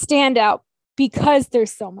it's a standout because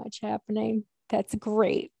there's so much happening. That's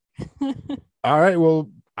great. All right.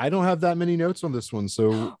 Well, I don't have that many notes on this one.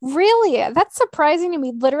 So really, that's surprising to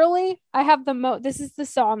me. Literally, I have the most. This is the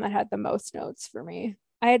song that had the most notes for me.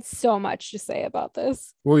 I had so much to say about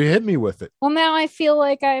this. Well, you hit me with it. Well, now I feel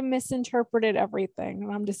like I misinterpreted everything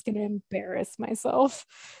and I'm just going to embarrass myself.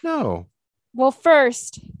 No. Well,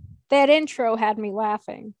 first, that intro had me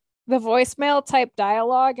laughing. The voicemail type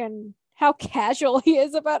dialogue and how casual he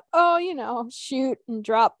is about, shoot and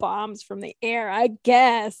drop bombs from the air, I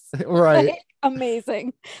guess. Right. Like,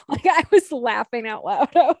 amazing. Like I was laughing out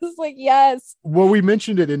loud. I was like, yes. Well, we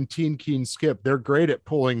mentioned it in Teen Keen Skip. They're great at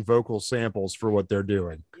pulling vocal samples for what they're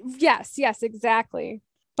doing. Yes, exactly.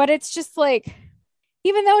 But it's just like,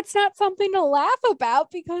 even though it's not something to laugh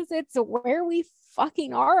about because it's where we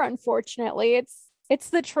fucking are, unfortunately, it's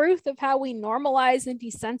the truth of how we normalize and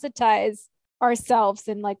desensitize ourselves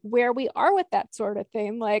and like where we are with that sort of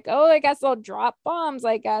thing. Like, oh, I guess I'll drop bombs,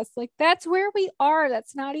 I guess. Like that's where we are.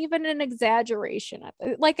 That's not even an exaggeration.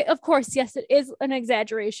 Like, of course, yes, it is an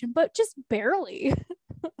exaggeration, but just barely.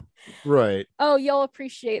 Right. Oh, you'll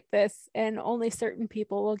appreciate this and only certain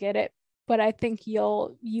people will get it. But I think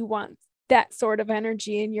you want that sort of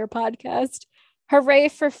energy in your podcast. Hooray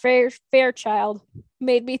for Fairchild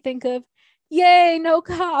made me think of yay, no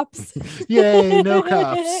cops. Yay, no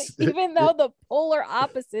cops. Even though the polar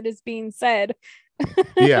opposite is being said.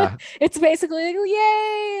 Yeah. It's basically like,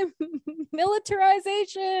 yay,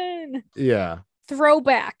 militarization. Yeah.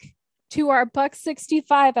 Throwback to our Buck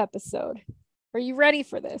 65 episode. Are you ready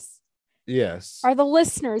for this? Yes. Are the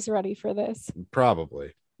listeners ready for this?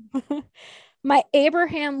 Probably. My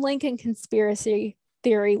Abraham Lincoln conspiracy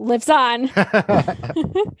theory lives on.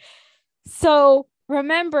 So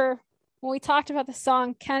remember when we talked about the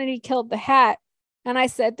song Kennedy Killed the Hat, and I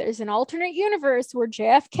said there's an alternate universe where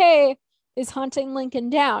JFK is hunting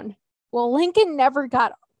Lincoln down. Well, Lincoln never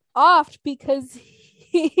got offed because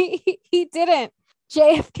he didn't.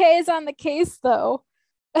 JFK is on the case, though.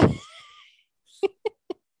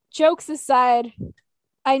 Jokes aside,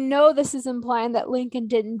 I know this is implying that Lincoln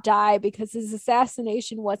didn't die because his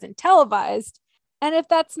assassination wasn't televised. And if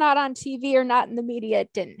that's not on TV or not in the media,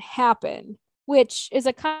 it didn't happen, which is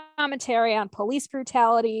a commentary on police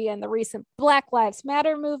brutality and the recent Black Lives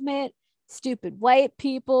Matter movement, stupid white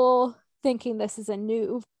people thinking this is a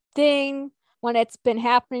new thing when it's been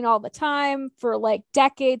happening all the time for like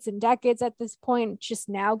decades and decades at this point, just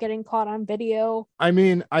now getting caught on video. I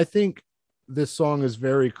mean, I think this song is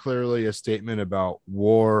very clearly a statement about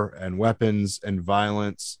war and weapons and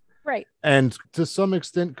violence. Right. And to some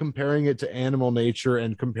extent, comparing it to animal nature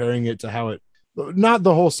and comparing it to how it, not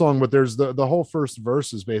the whole song, but there's the whole first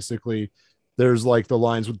verse is basically, there's like the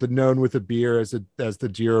lines with the known with a beer as the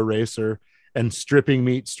deer eraser, and stripping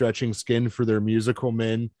meat, stretching skin for their musical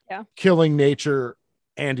men, killing nature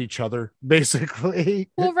and each other, basically.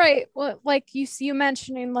 Well, right. Well, like you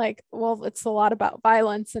mentioning, like, well, it's a lot about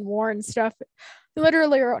violence and war and stuff. I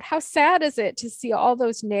literally wrote, how sad is it to see all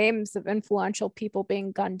those names of influential people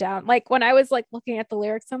being gunned down? Like when I was like looking at the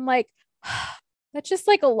lyrics, I'm like, that's just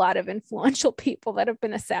like a lot of influential people that have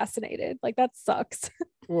been assassinated. Like that sucks.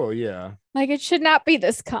 Well, yeah. Like it should not be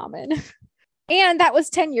this common. And that was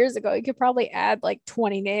 10 years ago. You could probably add like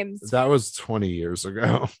 20 names. That was 20 years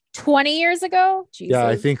ago. 20 years ago? Jesus. Yeah,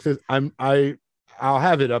 I think that I'll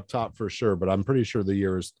have it up top for sure, but I'm pretty sure the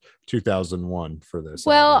year is 2001 for this.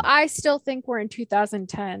 Well, album. I still think we're in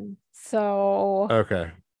 2010. So,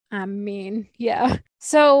 okay. I mean, yeah.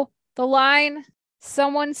 So the line,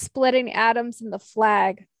 someone splitting atoms in the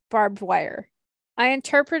flag, barbed wire. I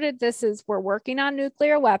interpreted this as we're working on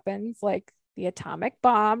nuclear weapons, like the atomic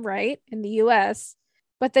bomb, right, in the US.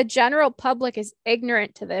 But the general public is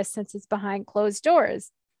ignorant to this since it's behind closed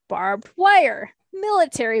doors. Barbed wire,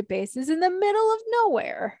 military bases in the middle of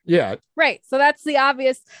nowhere. Yeah. Right. So that's the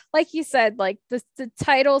obvious, like you said, like the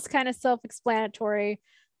title's kind of self-explanatory.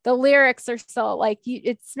 The lyrics are so like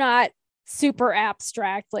it's not super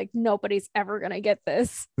abstract. Like nobody's ever going to get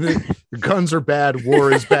this. Guns are bad.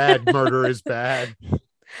 War is bad. Murder is bad.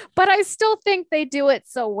 But I still think they do it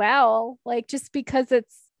so well. Like just because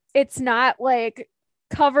it's not like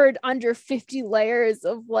covered under 50 layers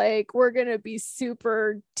of like, we're going to be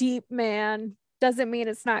super deep, man, doesn't mean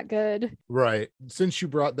it's not good. Right. Since you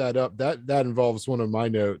brought that up, that involves one of my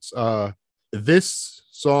notes. This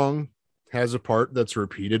song has a part that's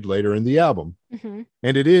repeated later in the album. Mm-hmm.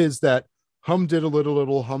 And it is that hum did a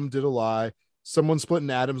little, hum did a lie. Someone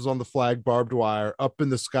splitting atoms on the flag, barbed wire, up in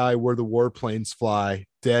the sky where the warplanes fly,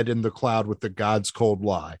 dead in the cloud with the God's cold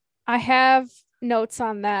lie. I have notes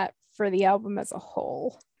on that for the album as a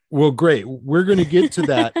whole. Well, great. We're going to get to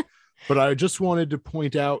that. But I just wanted to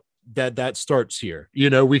point out that starts here.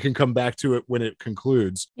 You know, we can come back to it when it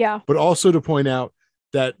concludes. Yeah. But also to point out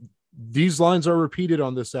that these lines are repeated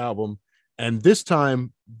on this album. And this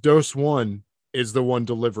time, Dose One is the one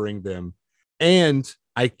delivering them. And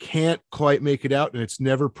I can't quite make it out, and it's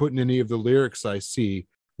never put in any of the lyrics I see.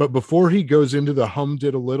 But before he goes into the hum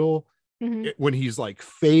did a little, when he's like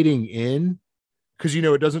fading in, because, you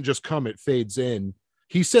know, it doesn't just come, it fades in.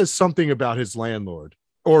 He says something about his landlord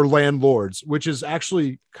or landlords, which is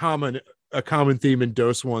actually a common theme in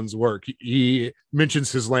Dose One's work. He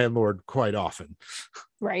mentions his landlord quite often.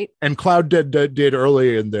 Right. And Cloud Dead did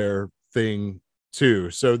early in their thing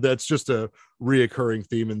too. So that's just a reoccurring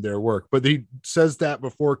theme in their work. But he says that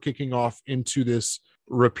before kicking off into this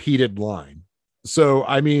repeated line. So,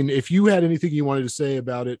 I mean, if you had anything you wanted to say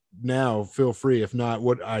about it now, feel free. If not,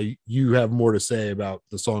 you have more to say about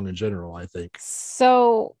the song in general, I think.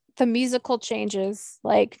 So the musical changes,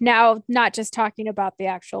 like now, not just talking about the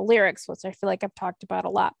actual lyrics, which I feel like I've talked about a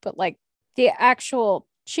lot, but like the actual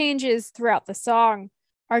changes throughout the song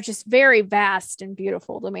are just very vast and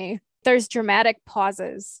beautiful to me. There's dramatic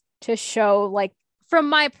pauses to show, like, from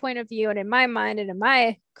my point of view and in my mind and in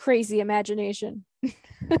my crazy imagination,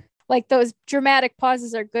 like those dramatic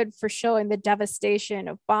pauses are good for showing the devastation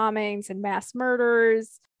of bombings and mass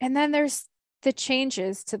murders. And then there's the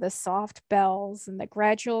changes to the soft bells and the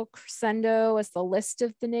gradual crescendo as the list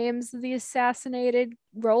of the names of the assassinated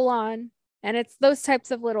roll on. And it's those types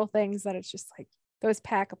of little things that it's just like, those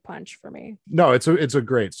pack a punch for me. No, it's a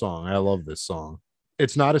great song. I love this song.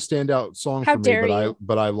 It's not a standout song How for me, dare you.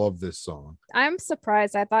 but I love this song. I'm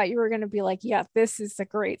surprised. I thought you were going to be like, yeah, this is a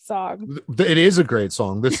great song. It is a great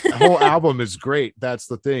song. This whole album is great. That's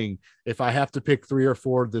the thing. If I have to pick 3 or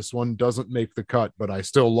 4, this one doesn't make the cut, but I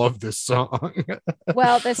still love this song.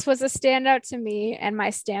 Well, this was a standout to me. And my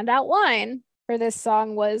standout line for this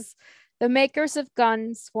song was, the makers of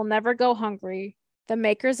guns will never go hungry. The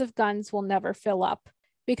makers of guns will never fill up.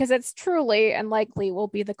 Because it's truly and likely will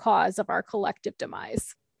be the cause of our collective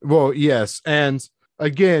demise. Well, yes. And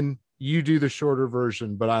again, you do the shorter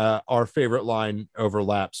version, but our favorite line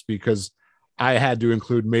overlaps because I had to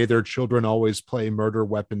include "May their children always play murder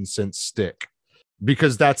weapon since stick,"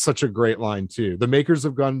 because that's such a great line too. The makers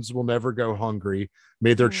of guns will never go hungry.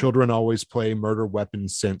 May their children always play murder weapon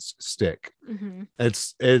since stick. Mhm.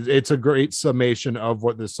 It's a great summation of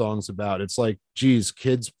what this song's about. It's like, geez,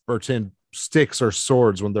 kids pretend sticks are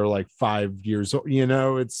swords when they're like 5 years old. You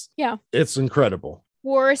know, it's incredible.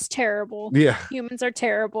 War is terrible. Yeah. Humans are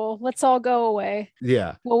terrible. Let's all go away.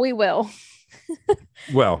 Yeah. Well, we will.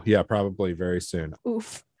 Well, yeah, probably very soon.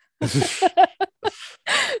 Oof.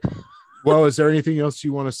 Well, is there anything else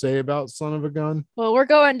you want to say about Son of a Gun? Well, we're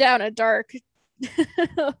going down a dark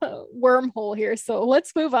wormhole here, so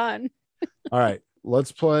let's move on. All right,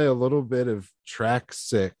 let's play a little bit of track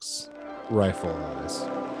 6, Rifle Eyes.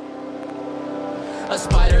 A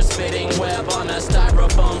spider spitting web on a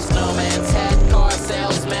styrofoam snowman's head. Car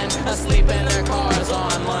salesmen asleep in their cars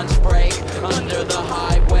on lunch break. Under the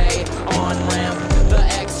highway, on ramp, the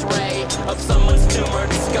x-ray of someone's tumored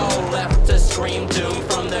skull left to scream doom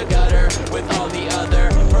from the gutter with all the other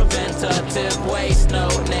preventative waste. No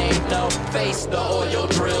name, no face, the oil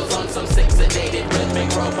drills on some sick sedated rhythmic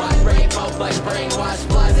robot rape. Both like brainwashed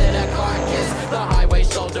flies in a carcass. The highway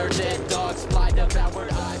shoulder dead dogs fly devoured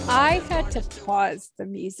eyes. I had to pause the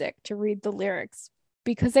music to read the lyrics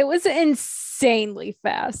because it was insanely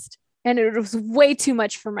fast and it was way too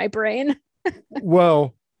much for my brain.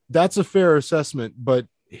 Well, that's a fair assessment, but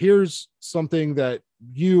here's something that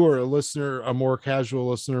you or a listener, a more casual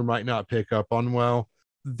listener, might not pick up on. Well,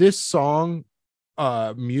 this song,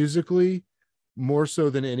 musically, more so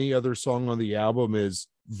than any other song on the album, is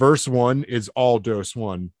verse 1 is all dose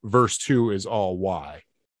 1, verse 2 is all Y.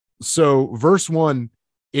 So verse 1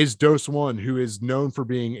 is dose 1, who is known for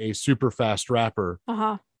being a super fast rapper,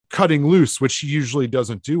 cutting loose, which he usually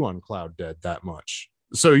doesn't do on Cloud Dead that much.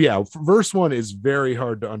 So yeah, verse 1 is very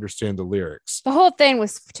hard to understand the lyrics. The whole thing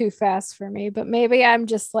was too fast for me, but maybe I'm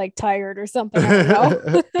just like tired or something. I don't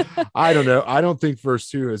know. I don't know. I don't think verse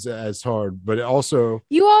 2 is as hard, but also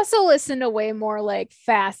You also listen to way more like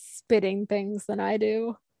fast spitting things than I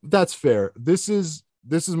do. that's fair. This is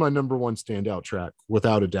my number 1 standout track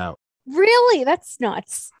without a doubt. Really? That's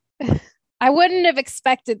nuts. I wouldn't have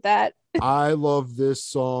expected that. I love this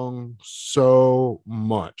song so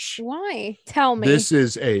much. Why? Tell me. This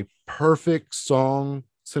is a perfect song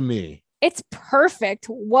to me. It's perfect.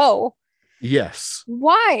 Whoa. Yes.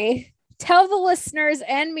 Why? Tell the listeners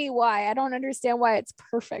and me why. I don't understand why it's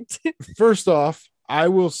perfect. First off, I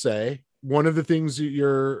will say one of the things that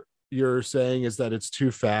you're saying is that it's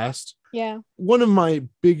too fast. Yeah. One of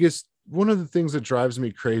the things that drives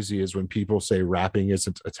me crazy is when people say rapping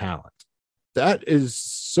isn't a talent. That is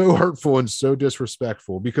so hurtful and so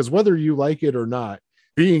disrespectful, because whether you like it or not,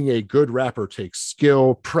 being a good rapper takes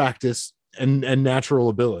skill, practice, and natural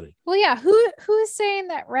ability. Well, yeah. Who's saying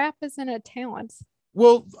that rap isn't a talent?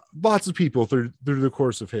 Well, lots of people through the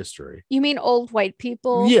course of history. You mean old white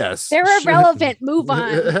people? Yes. They're irrelevant. Move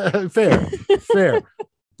on. Fair.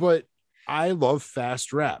 But I love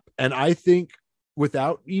fast rap. And I think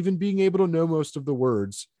without even being able to know most of the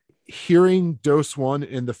words, hearing dose 1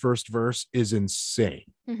 in the first verse is insane.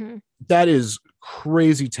 Mm-hmm. That is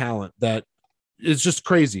crazy talent. That is just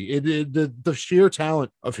crazy. The sheer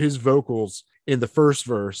talent of his vocals in the first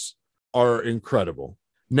verse are incredible.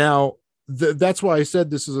 Now, that's why I said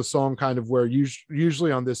this is a song kind of where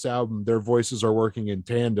usually on this album, their voices are working in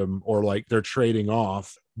tandem or like they're trading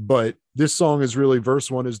off. But this song is really verse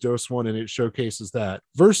 1 is dose 1, and it showcases that.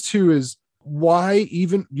 Verse 2 is why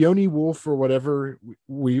even Yoni Wolf, or whatever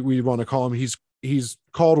we want to call him. He's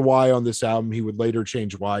called Y on this album. He would later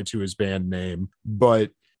change Y to his band name, but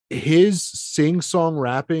his sing-song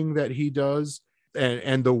rapping that he does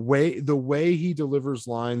and the way he delivers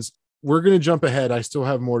lines, we're going to jump ahead. I still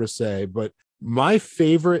have more to say, but my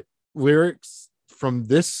favorite lyrics from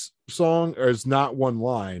this song is not one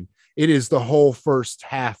line. It is the whole first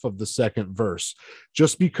half of the second verse,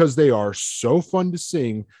 just because they are so fun to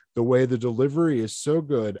sing. The way the delivery is so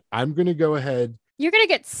good. I'm going to go ahead. You're going to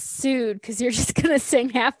get sued because you're just going to sing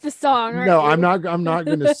half the song. No, you? I'm not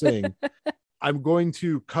going to sing. I'm going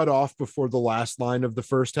to cut off before the last line of the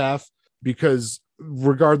first half, because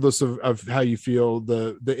regardless of how you feel,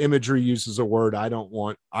 the imagery uses a word I don't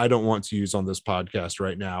want to use on this podcast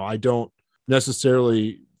right now. I don't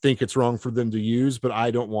necessarily think it's wrong for them to use, but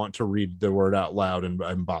I don't want to read the word out loud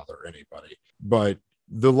and bother anybody. But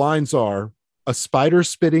the lines are: a spider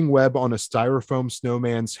spitting web on a styrofoam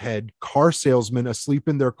snowman's head, car salesmen asleep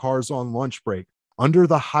in their cars on lunch break, under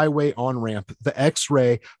the highway on-ramp, the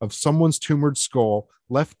x-ray of someone's tumored skull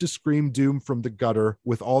left to scream doom from the gutter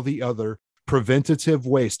with all the other Preventative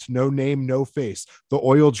waste, no name, no face. The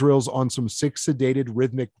oil drills on some sick, sedated,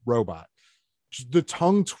 rhythmic robot. The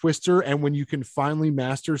tongue twister, and when you can finally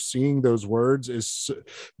master seeing those words is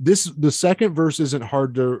this. The second verse isn't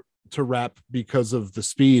hard to rap because of the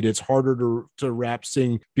speed. It's harder to rap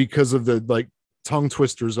sing because of the like tongue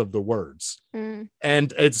twisters of the words.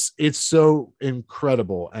 And it's so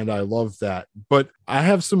incredible, and I love that. But I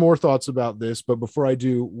have some more thoughts about this, but before I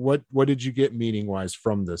do, what did you get meaning wise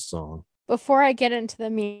from this song? Before I get into the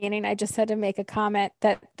meaning, I just had to make a comment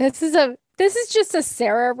that this is just a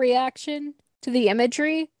Sarah reaction to the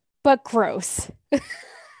imagery, but gross.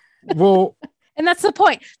 Well, and that's the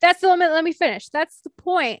point. That's the limit. Let me finish. That's the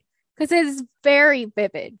point, because it is very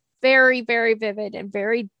vivid, very, very vivid, and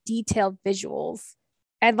very detailed visuals.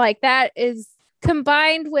 And like that is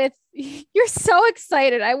combined with, you're so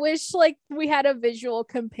excited. I wish like we had a visual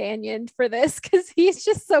companion for this, because he's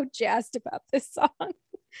just so jazzed about this song.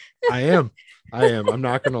 I am. I'm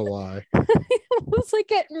not gonna lie. I was like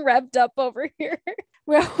getting revved up over here.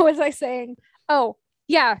 What was I saying? Oh,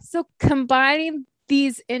 yeah. So combining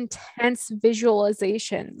these intense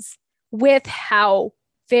visualizations with how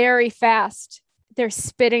very fast they're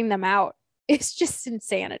spitting them out is just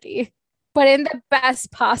insanity, but in the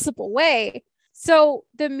best possible way. So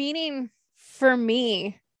the meaning for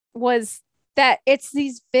me was that it's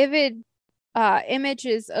these vivid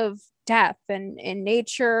images of death and in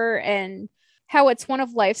nature, and how it's one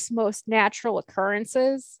of life's most natural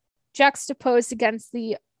occurrences juxtaposed against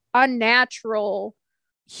the unnatural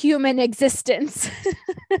human existence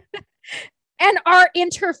and our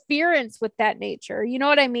interference with that nature. You know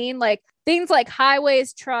what I mean? Like things like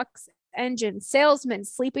highways, trucks, engines, salesmen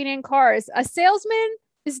sleeping in cars. A salesman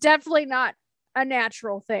is definitely not a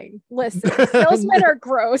natural thing. Listen, salesmen are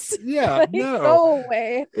gross. Yeah, like, no. Go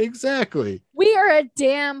away. Exactly. We are a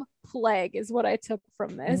damn plague is what I took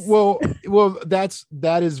from this. Well,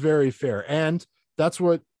 that is very fair. And that's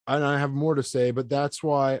what, and I have more to say, but that's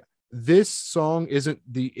why this song isn't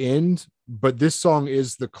the end, but this song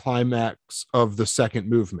is the climax of the second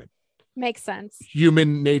movement. Makes sense.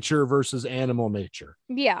 Human nature versus animal nature.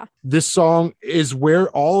 Yeah. This song is where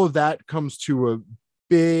all of that comes to a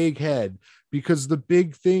big head, because the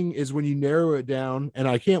big thing is when you narrow it down, and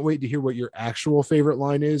I can't wait to hear what your actual favorite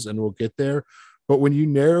line is, and we'll get there. But when you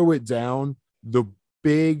narrow it down, the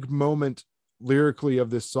big moment lyrically of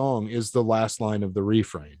this song is the last line of the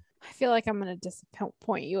refrain. I feel like I'm going to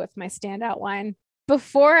disappoint you with my standout line.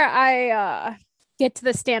 Before I get to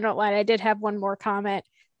the standout line, I did have one more comment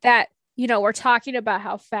that, you know, we're talking about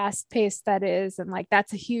how fast paced that is. And like,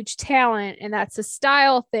 that's a huge talent and that's a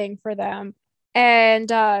style thing for them.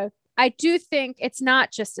 And I do think it's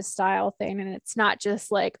not just a style thing, and it's not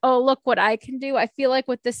just like, oh, look what I can do. I feel like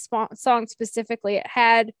with this song specifically, it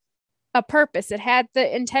had a purpose. It had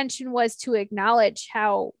the intention was to acknowledge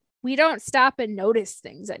how we don't stop and notice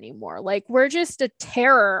things anymore. Like we're just a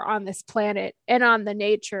terror on this planet and on the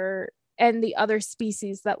nature and the other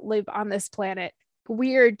species that live on this planet.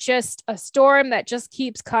 We're just a storm that just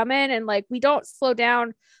keeps coming, and like we don't slow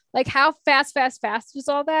down. Like how fast was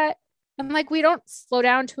all that? And like, we don't slow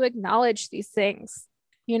down to acknowledge these things,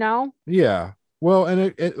 you know? Yeah. Well,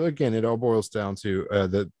 and it all boils down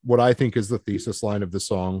to what I think is the thesis line of the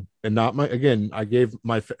song, and not my, again, I gave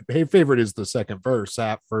my favorite is the second verse,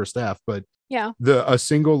 first half, but yeah, a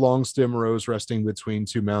single long stem rose resting between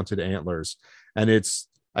two mounted antlers. And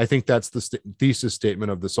I think that's the thesis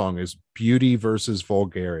statement of the song is beauty versus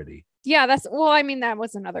vulgarity. Yeah. That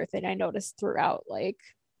was another thing I noticed throughout. Like,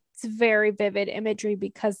 it's very vivid imagery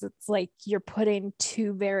because it's like you're putting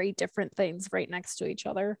two very different things right next to each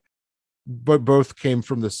other, but both came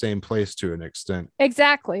from the same place to an extent.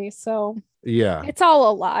 Exactly. So yeah, it's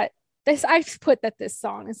all a lot. I've put that this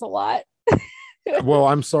song is a lot. Well,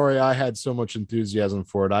 I'm sorry I had so much enthusiasm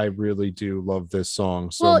for it. I really do love this song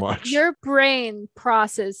so much. Your brain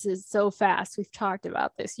processes so fast. We've talked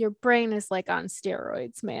about this. Your brain is like on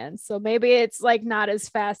steroids, man. So maybe it's like not as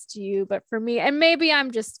fast to you, but for me, and maybe I'm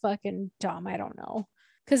just fucking dumb. I don't know.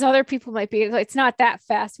 Because other people might be like, it's not that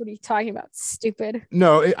fast. What are you talking about? Stupid.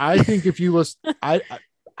 No, I think if you listen,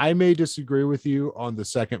 I may disagree with you on the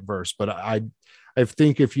second verse, but I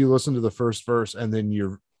think if you listen to the first verse and then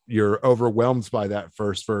you're overwhelmed by that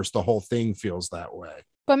first verse, the whole thing feels that way.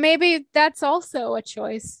 But maybe that's also a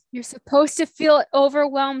choice. You're supposed to feel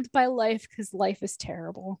overwhelmed by life because life is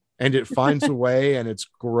terrible. And it finds a way, and it's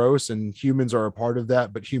gross, and humans are a part of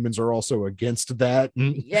that, but humans are also against that.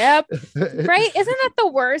 Yep. Right? Isn't that the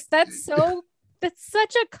worst? That's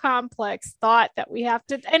such a complex thought that we have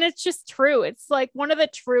to, and it's just true. It's like one of the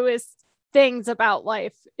truest things about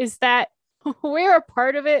life is that we're a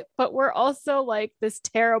part of it, but we're also like this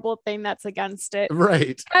terrible thing that's against it.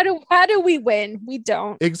 Right. How do we win? We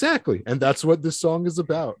don't. Exactly. And that's what this song is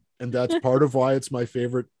about. And that's part of why it's my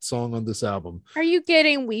favorite song on this album. Are you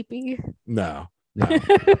getting weepy? No.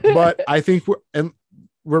 But I think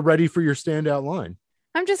we're ready for your standout line.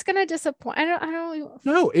 I'm just gonna disappoint. I don't.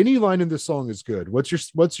 No, any line in this song is good.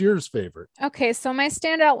 What's yours favorite? Okay, so my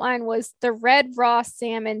standout line was the red raw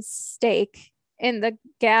salmon steak in the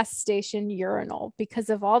gas station urinal, because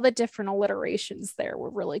of all the different alliterations there were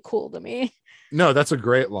really cool to me. No, that's a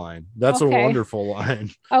great line. That's Okay. a wonderful line.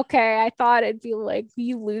 Okay, I thought it'd be like,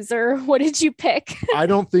 you loser, what did you pick? I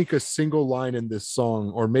don't think a single line in this song,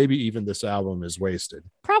 or maybe even this album, is wasted.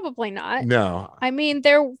 Probably not. No. I mean,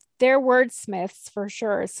 they're wordsmiths for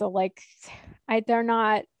sure. So like, they're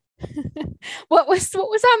not. what was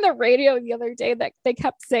on the radio the other day that they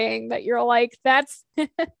kept saying that you're like, that's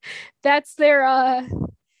that's their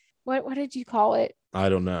what did you call it? I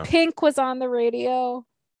don't know. Pink was on the radio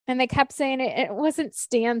and they kept saying it wasn't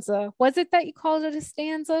stanza. Was it that you called it a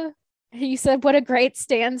stanza? You said what a great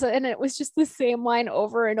stanza, and it was just the same line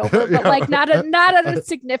over and over, but like not a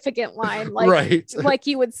significant line, like Right. like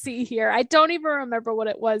you would see here. I don't even remember what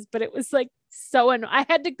it was, but it was like so I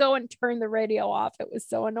had to go and turn the radio off. It was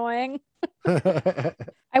so annoying. I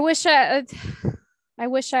wish I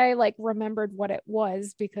like remembered what it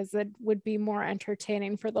was, because it would be more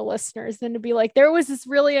entertaining for the listeners than to be like, there was this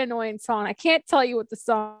really annoying song. I can't tell you what the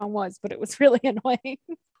song was, but it was really annoying.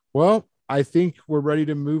 Well, I think we're ready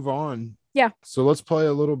to move on. Yeah. So let's play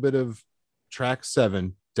a little bit of track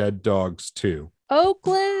 7, Dead Dogs 2.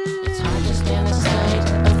 Oakland. It's hard to stand the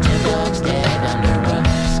sight of two dogs dead under a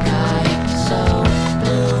sky so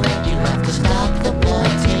blue. You have to stop the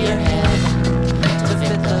blood to your head to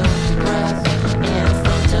fit the breath in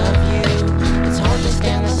front of you. It's hard to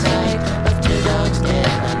stand the sight of two dogs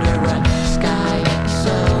dead under a sky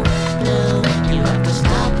so blue. You have to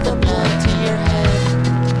stop the blood to your head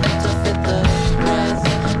to fit the breath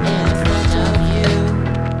in front of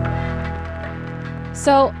you.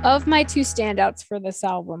 So of my two standouts for this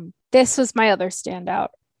album, this was my other standout.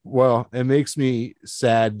 Well, it makes me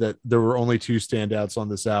sad that there were only 2 standouts on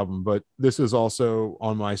this album, but this is also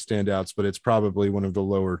on my standouts, but it's probably one of the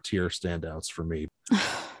lower tier standouts for me.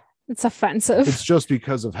 It's offensive. It's just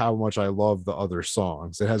because of how much I love the other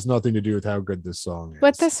songs. It has nothing to do with how good this song is.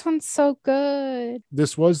 But this one's so good.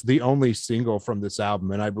 This was the only single from this album,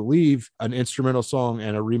 and I believe an instrumental song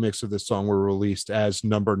and a remix of this song were released as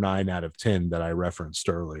number 9 out of 10 that I referenced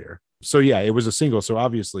earlier. So yeah, it was a single, so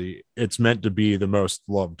obviously it's meant to be the most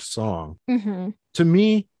loved song. Mm-hmm. To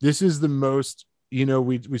me, this is the most,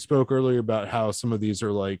 we spoke earlier about how some of these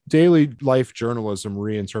are like daily life journalism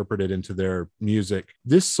reinterpreted into their music.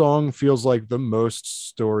 This song feels like the most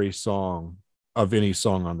story song of any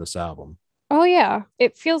song on this album. Oh yeah,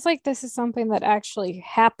 it feels like this is something that actually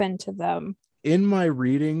happened to them. In my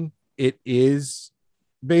reading, it is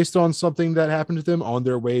based on something that happened to them on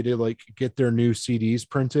their way to like get their new CDs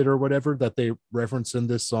printed or whatever that they reference in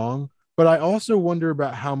this song. But I also wonder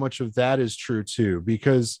about how much of that is true too,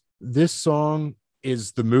 because this song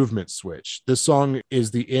is the movement switch. This song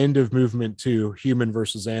is the end of movement 2, Human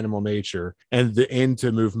versus Animal Nature, and the end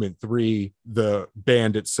to movement 3, the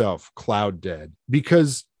band itself, Cloud Dead.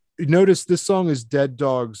 Because notice this song is Dead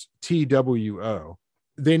Dogs TWO.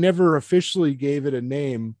 They never officially gave it a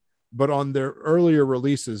name, but on their earlier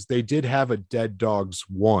releases, they did have a Dead Dogs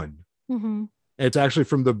 1. Mm-hmm. It's actually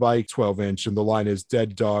from the bike 12-inch, and the line is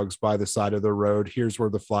Dead Dogs by the side of the road. Here's where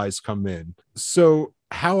the flies come in. So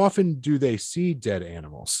how often do they see dead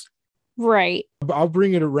animals? Right. I'll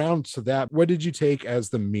bring it around to that. What did you take as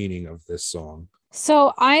the meaning of this song?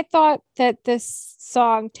 So I thought that this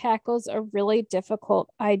song tackles a really difficult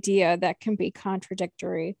idea that can be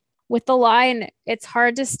contradictory. With the line, it's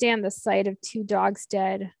hard to stand the sight of two dogs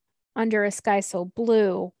dead under a sky so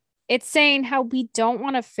blue. It's saying how we don't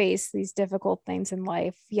want to face these difficult things in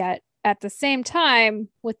life, yet at the same time,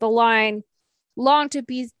 with the line, long to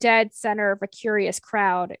be dead center of a curious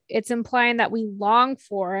crowd, it's implying that we long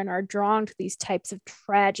for and are drawn to these types of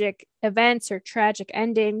tragic events or tragic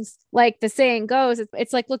endings. Like the saying goes,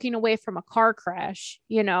 it's like looking away from a car crash,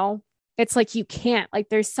 It's like you can't, like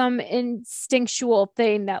there's some instinctual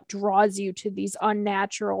thing that draws you to these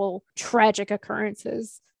unnatural, tragic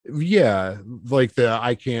occurrences. Yeah, like the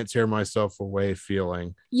I can't tear myself away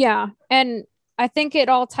feeling. Yeah. And I think it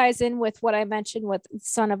all ties in with what I mentioned with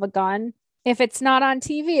Son of a Gun. If it's not on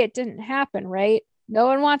TV, it didn't happen, right? No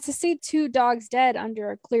one wants to see two dogs dead under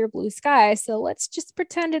a clear blue sky. So let's just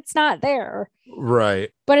pretend it's not there. Right.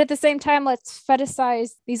 But at the same time, let's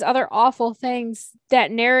fetishize these other awful things that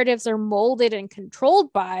narratives are molded and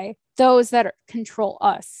controlled by those that control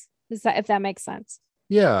us. Is that, if that makes sense?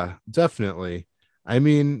 Yeah, definitely. I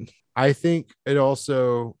mean, I think it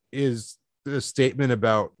also is a statement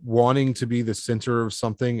about wanting to be the center of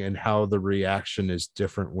something and how the reaction is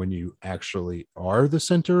different when you actually are the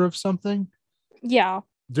center of something. Yeah.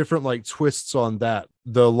 Different like twists on that.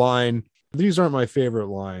 The line, these aren't my favorite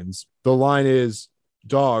lines. The line is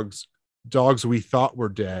dogs we thought were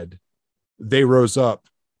dead. They rose up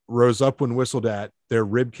when whistled at, their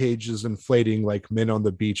rib cages inflating like men on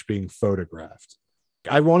the beach being photographed.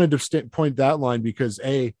 I wanted to point that line because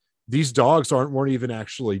these dogs weren't even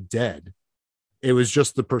actually dead. It was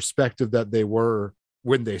just the perspective that they were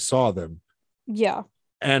when they saw them. Yeah.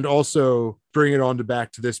 And also bring it on to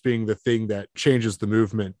back to this being the thing that changes the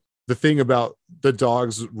movement. The thing about the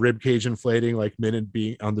dog's rib cage inflating like men and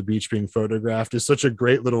being on the beach being photographed is such a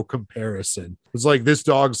great little comparison. It's like this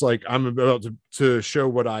dog's like, I'm about to show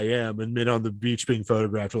what I am, and men on the beach being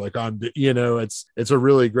photographed are like, it's a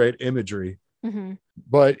really great imagery. Mm-hmm.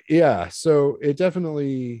 But yeah, so it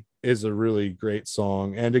definitely is a really great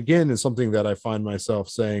song. And again, it's something that I find myself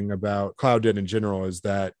saying about Cloud Dead in general, is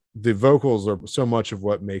that the vocals are so much of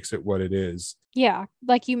what makes it what it is. Yeah.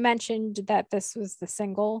 Like you mentioned that this was the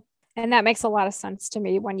single. And that makes a lot of sense to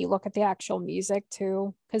me when you look at the actual music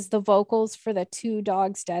too, because the vocals for the Two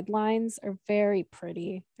Dogs Dead lines are very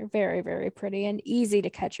pretty. They're very, very pretty and easy to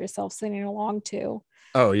catch yourself singing along to.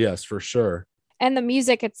 Oh, yes, for sure. And the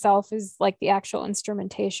music itself is like the actual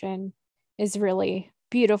instrumentation is really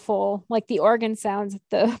beautiful. Like the organ sounds at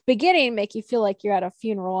the beginning make you feel like you're at a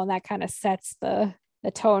funeral, and that kind of sets the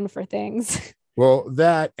tone for things. Well,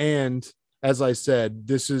 that, and as I said,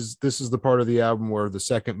 this is the part of the album where the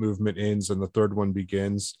second movement ends and the third one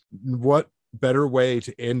begins. What better way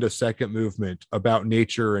to end a second movement about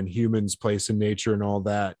nature and humans' place in nature and all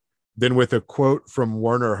that than with a quote from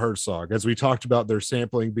Werner Herzog? As we talked about their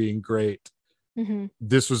sampling being great, Mm-hmm.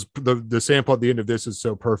 this was the sample at the end of this is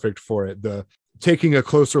so perfect for it. The taking a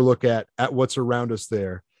closer look at what's around us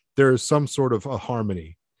there is some sort of a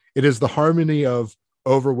harmony. It is the harmony of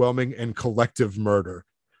overwhelming and collective murder,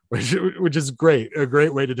 which is great. A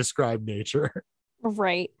great way to describe nature.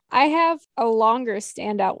 Right. I have a longer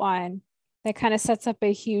standout line that kind of sets up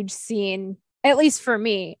a huge scene, at least for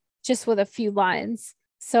me, just with a few lines.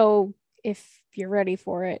 So if you're ready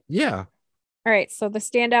for it. Yeah. All right. So the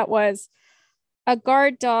standout was a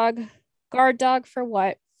guard dog for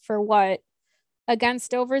what? For what?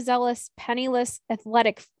 Against overzealous, penniless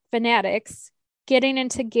athletic fanatics, getting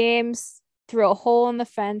into games through a hole in the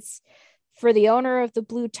fence for the owner of the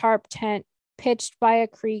blue tarp tent pitched by a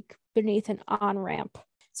creek beneath an on-ramp.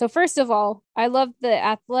 So first of all, I love the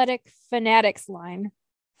athletic fanatics line.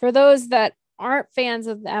 For those that aren't fans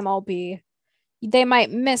of the MLB, they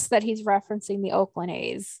might miss that he's referencing the Oakland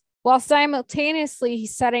A's, while simultaneously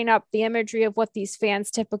he's setting up the imagery of what these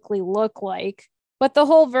fans typically look like. But the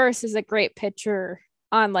whole verse is a great picture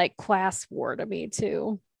on like class war to me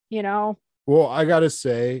too, you know? Well, I gotta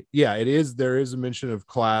say, yeah, it is. There is a mention of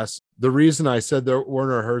class. The reason I said the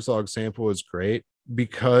Werner Herzog sample is great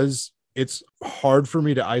because it's hard for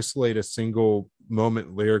me to isolate a single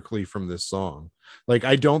moment lyrically from this song. Like,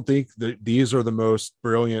 I don't think that these are the most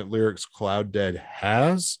brilliant lyrics Cloud Dead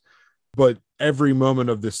has, but every moment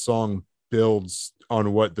of this song builds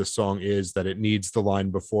on what the song is that it needs the line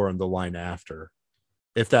before and the line after,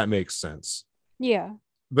 if that makes sense. Yeah.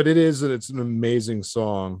 But it's an amazing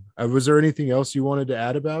song. Was there anything else you wanted to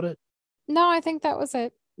add about it? No, I think that was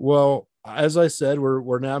it. Well, as I said,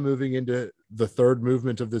 we're now moving into the third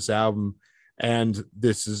movement of this album, and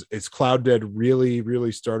it's Cloud Dead really,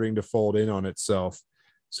 really starting to fold in on itself.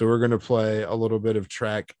 So we're going to play a little bit of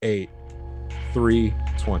track 8,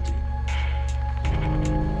 320.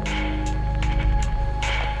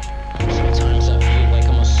 Sometimes I feel like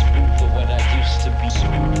I'm a spoof of what I used to be,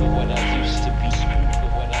 spoof of what I used to be, spoof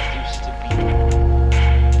of what I used to be.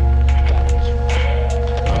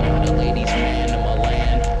 I'm not a ladies' man, I'm a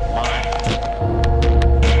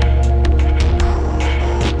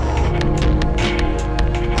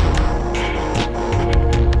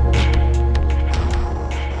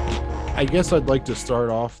I guess I'd like to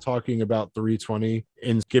start off talking about 320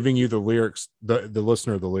 and giving you the lyrics, the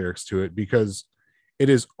listener the lyrics to it, because it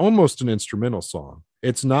is almost an instrumental song.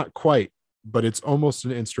 It's not quite, but it's almost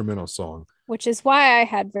an instrumental song. Which is why I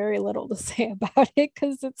had very little to say about it,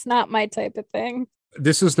 because it's not my type of thing.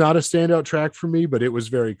 This is not a standout track for me, but it was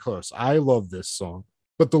very close. I love this song.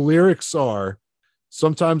 But the lyrics are,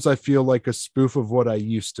 sometimes I feel like a spoof of what I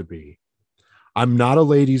used to be. I'm not a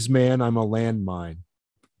ladies' man, I'm a landmine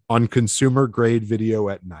on consumer grade video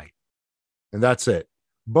at night. And that's it.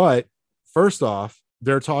 But first off,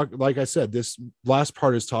 like I said, this last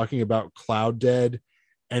part is talking about Cloud Dead,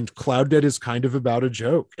 and Cloud Dead is kind of about a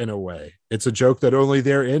joke in a way. It's a joke that only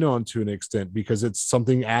they're in on to an extent because it's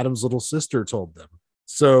something Adam's little sister told them.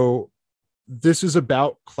 So this is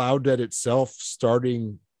about Cloud Dead itself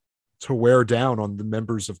starting to wear down on the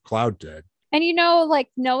members of Cloud Dead. And like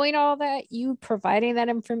knowing all that, you providing that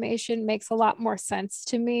information makes a lot more sense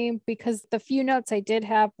to me, because the few notes I did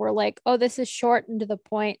have were like, oh, this is short and to the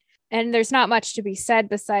point. And there's not much to be said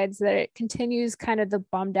besides that it continues kind of the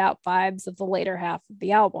bummed out vibes of the later half of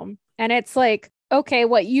the album. And it's like, okay,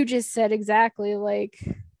 what you just said exactly like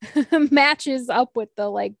matches up with the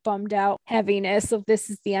like bummed out heaviness of this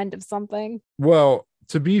is the end of something. Well,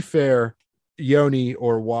 to be fair, Yoni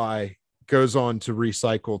or Y goes on to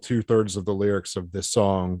recycle 2/3 of the lyrics of this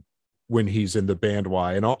song when he's in the band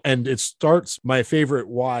Y, and it starts, my favorite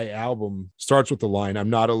Y album starts with the line, "I'm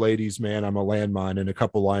not a ladies' man, I'm a landmine," and a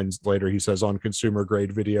couple lines later he says, "on consumer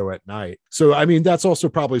grade video at night." So I mean, that's also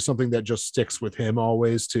probably something that just sticks with him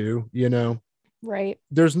always too, Right.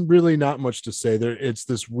 There's really not much to say there. It's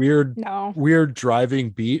this weird driving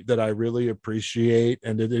beat that I really appreciate,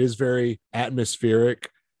 and it is very atmospheric.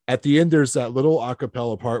 At the end, there's that little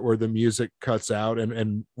acapella part where the music cuts out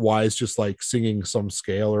and Y is just like singing some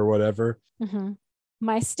scale or whatever. Mm-hmm.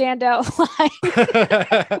 My standout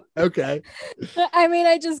line. Okay. I mean,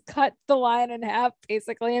 I just cut the line in half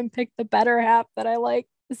basically and picked the better half that I like.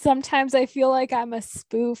 Sometimes I feel like I'm a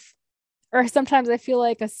spoof, or sometimes I feel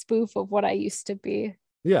like a spoof of what I used to be.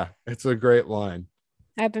 Yeah, it's a great line.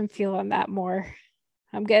 I've been feeling that more.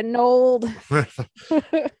 I'm getting old.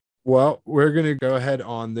 Well, we're going to go ahead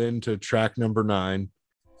on then to track number 9,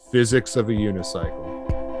 Physics of a Unicycle.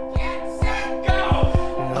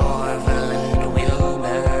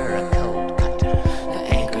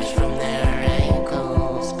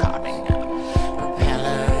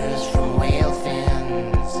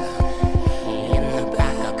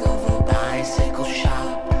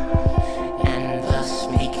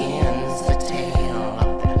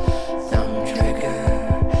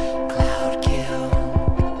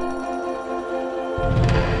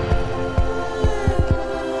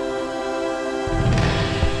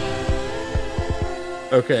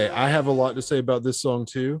 Okay, I have a lot to say about this song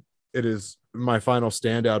too. It is my final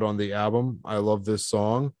standout on the album. I love this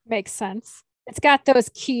song. Makes sense. It's got those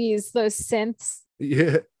keys, those synths.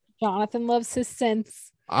 Yeah. Jonathan loves his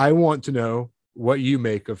synths. I want to know what you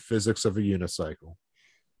make of Physics of a Unicycle.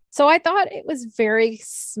 So I thought it was very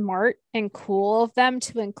smart and cool of them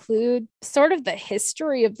to include sort of the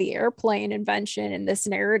history of the airplane invention in this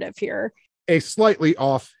narrative here. A slightly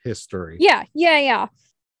off history. Yeah.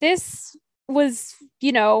 This was,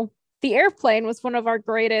 the airplane was one of our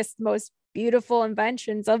greatest, most beautiful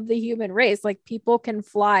inventions of the human race. Like, people can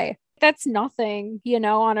fly. That's nothing,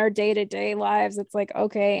 on our day-to-day lives. It's like,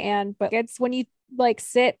 okay, but it's when you like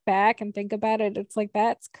sit back and think about it, it's like,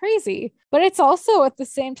 that's crazy. But it's also at the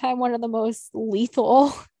same time one of the most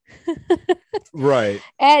lethal. Right.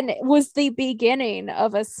 And was the beginning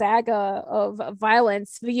of a saga of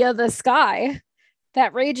violence via the sky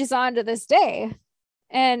that rages on to this day.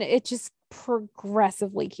 And it just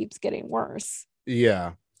progressively keeps getting worse.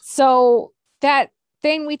 Yeah. So that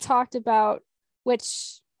thing we talked about,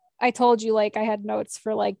 which I told you, like, I had notes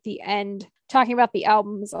for like the end, talking about the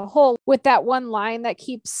album as a whole, with that one line that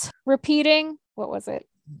keeps repeating. What was it?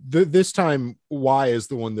 This time Y is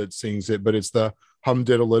the one that sings it, but it's the hum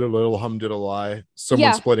did a little hum did a lie.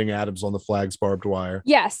 Someone splitting atoms on the flag's barbed wire.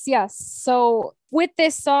 Yes. So with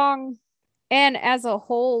this song and as a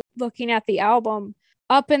whole, looking at the album,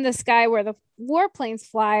 Up in the Sky Where the Warplanes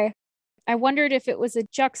Fly, I wondered if it was a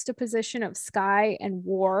juxtaposition of sky and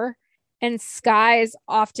war, and skies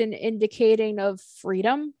often indicating of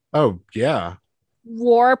freedom. Oh, yeah.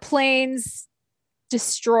 Warplanes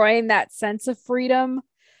destroying that sense of freedom,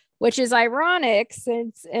 which is ironic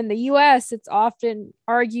since in the US, it's often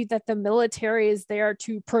argued that the military is there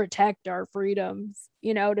to protect our freedoms,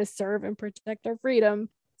 to serve and protect our freedom.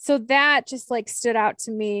 So that just like stood out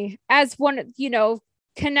to me as one,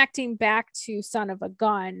 connecting back to Son of a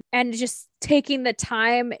Gun and just taking the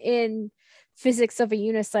time in Physics of a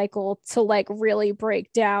Unicycle to like really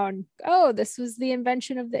break down, oh, this was the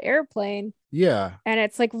invention of the airplane. Yeah. And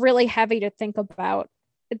it's like really heavy to think about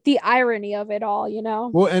the irony of it all,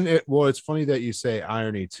 Well, and it's funny that you say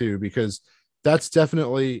irony too, because that's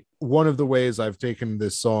definitely one of the ways I've taken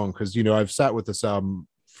this song, because I've sat with this album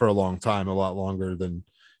for a long time, a lot longer than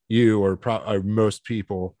you or most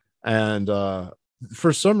people, and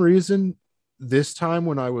for some reason this time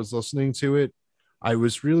when I was listening to it, I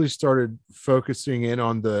was really started focusing in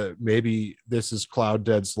on the maybe this is Cloud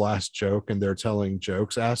Dead's last joke and they're telling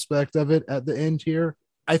jokes aspect of it at the end here.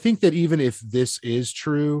 I think that even if this is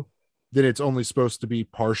true, then it's only supposed to be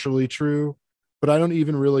partially true, but I don't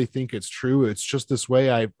even really think it's true. It's just this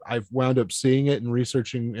way I've wound up seeing it and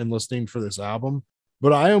researching and listening for this album.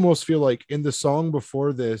 But I almost feel like in the song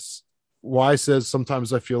before this, Y says,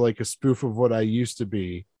 sometimes I feel like a spoof of what I used to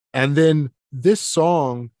be. And then this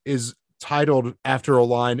song is titled after a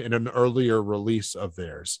line in an earlier release of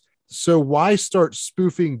theirs. So why start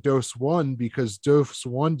spoofing Dose One? Because Dose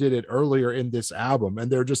One did it earlier in this album.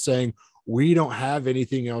 And they're just saying, we don't have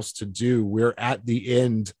anything else to do. We're at the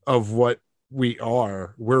end of what we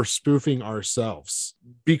are. We're spoofing ourselves.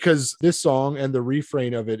 Because this song and the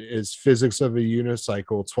refrain of it is physics of a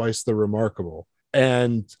unicycle, twice the remarkable.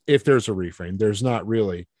 And if there's a refrain, there's not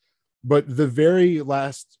really. But the very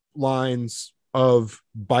last lines of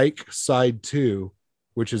Bike Side 2,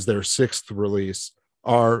 which is their 6th release,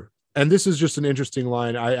 are, and this is just an interesting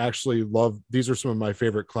line. I actually love, these are some of my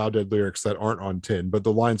favorite Cloud Dead lyrics that aren't on tin, but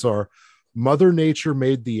the lines are, Mother Nature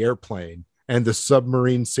made the airplane and the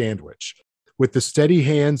submarine sandwich. With the steady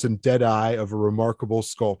hands and dead eye of a remarkable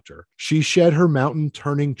sculptor, she shed her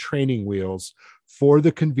mountain-turning training wheels for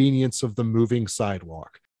the convenience of the moving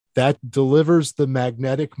sidewalk that delivers the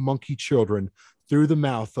magnetic monkey children through the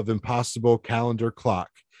mouth of impossible calendar clock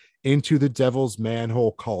into the devil's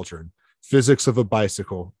manhole cauldron. Physics of a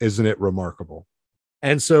bicycle, isn't it remarkable?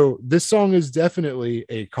 And so this song is definitely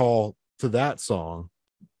a call to that song,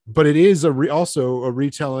 but it is also a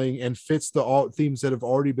retelling and fits the themes that have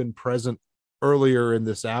already been present earlier in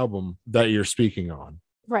this album that you're speaking on.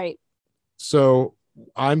 Right. So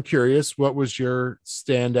I'm curious, what was your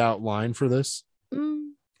standout line for this?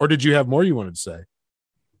 Or did you have more you wanted to say?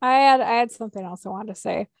 I had something else I wanted to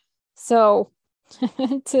say. So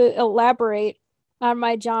to elaborate on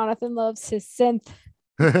my Jonathan loves his synth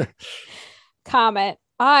comment,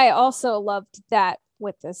 I also loved that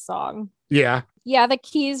with this song. Yeah. Yeah, the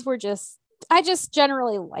keys were I just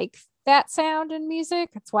generally like that sound in music.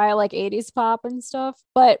 That's why I like 80s pop and stuff.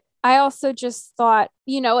 But I also just thought,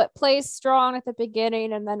 it plays strong at the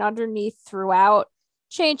beginning and then underneath throughout,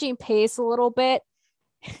 changing pace a little bit.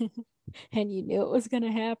 And you knew it was going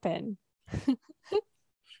to happen.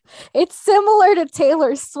 It's similar to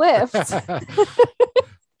Taylor Swift.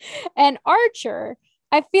 And Archer,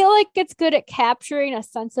 I feel like it's good at capturing a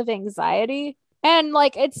sense of anxiety. And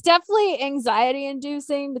it's definitely anxiety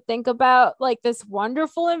inducing to think about this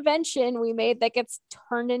wonderful invention we made that gets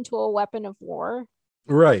turned into a weapon of war.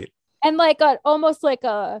 Right. And almost like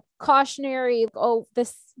a cautionary,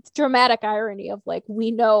 this dramatic irony of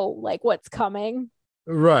we know what's coming.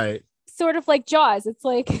 Right. Sort of like Jaws. It's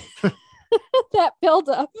that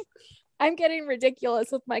buildup. I'm getting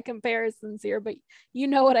ridiculous with my comparisons here, but you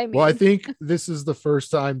know what I mean. Well, I think this is the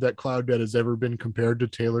first time that Cloud Dead has ever been compared to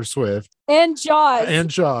Taylor Swift. And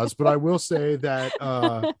Jaws. But I will say that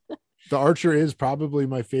The Archer is probably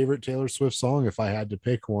my favorite Taylor Swift song if I had to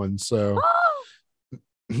pick one. So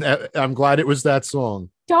I'm glad it was that song.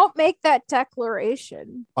 Don't make that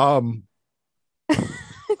declaration. Because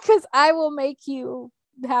I will make you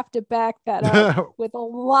have to back that up with a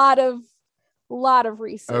lot of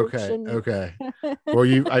research. Okay.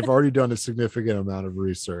 Well, I've already done a significant amount of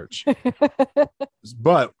research.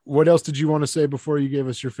 But what else did you want to say before you gave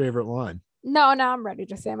us your favorite line? No, now I'm ready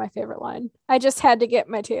to say my favorite line. I just had to get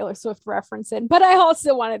my Taylor Swift reference in, but I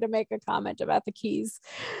also wanted to make a comment about the keys.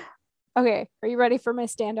 Okay, are you ready for my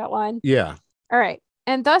standout line? Yeah. All right.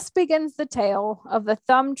 And thus begins the tale of the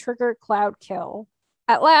thumb trigger cloud kill.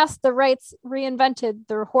 At last, the Wrights reinvented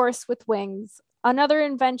their horse with wings, another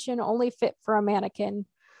invention only fit for a mannequin.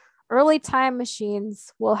 Early time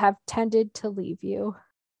machines will have tended to leave you.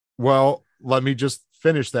 Well, let me just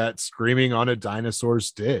finish that. Screaming on a dinosaur's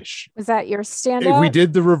dish. Was that your standout? We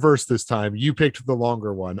did the reverse this time. You picked the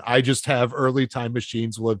longer one. I just have early time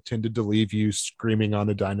machines will have tended to leave you screaming on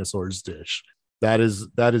a dinosaur's dish. That is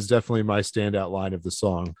definitely my standout line of the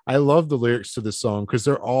song. I love the lyrics to the song because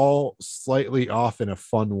they're all slightly off in a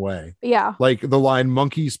fun way. Yeah. Like the line,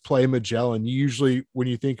 monkeys play Magellan. Usually when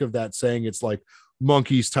you think of that saying, it's like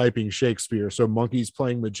monkeys typing Shakespeare. So monkeys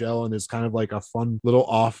playing Magellan is kind of like a fun little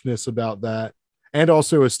offness about that. And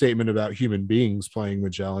also a statement about human beings playing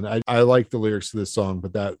Magellan. I like the lyrics to this song,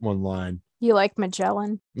 but that one line. You like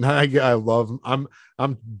Magellan? I love, I'm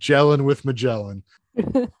gelling with Magellan.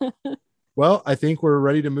 Well, I think we're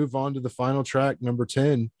ready to move on to the final track, number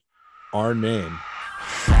 10, Our Name.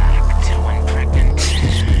 Fact, when pregnant,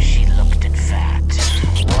 she looked at fat.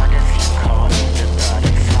 What if you caught the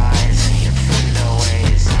butterflies in your window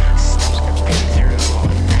ways? Stuff to been through,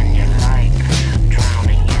 and you're like,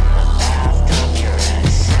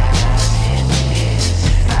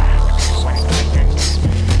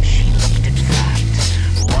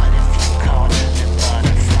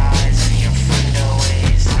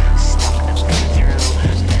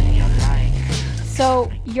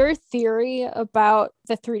 So your theory about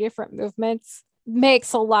the three different movements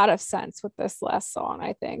makes a lot of sense with this last song,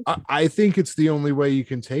 I think. I think it's the only way you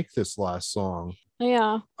can take this last song.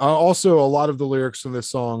 Yeah. Also, a lot of the lyrics in this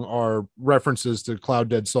song are references to Cloud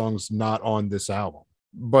Dead songs not on this album.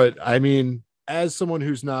 But I mean, as someone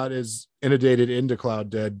who's not as inundated into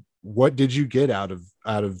Cloud Dead, what did you get out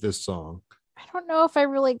of this song? I don't know if I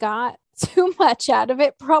really got too much out of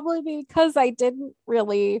it, probably because I didn't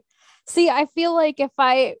really see. I feel like if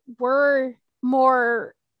I were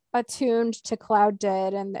more attuned to Cloud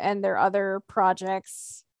Dead and their other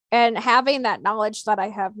projects and having that knowledge that I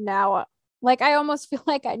have now, like I almost feel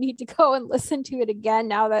like I need to go and listen to it again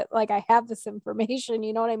now that like I have this information,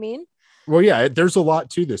 you know what I mean? Well, yeah, there's a lot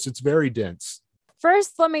to this. It's very dense.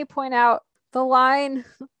 First, let me point out the line,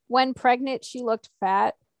 when pregnant, she looked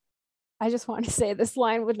fat. I just want to say this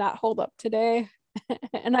line would not hold up today.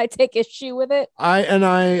 And I take issue with it. I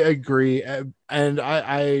agree. And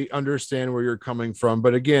I understand where you're coming from.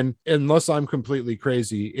 But again, unless I'm completely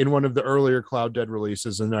crazy, in one of the earlier Cloud Dead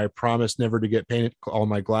releases, and I promise never to get painted all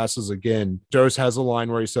my glasses again, Dose has a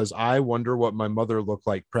line where he says, "I wonder what my mother looked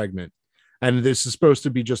like pregnant." And this is supposed to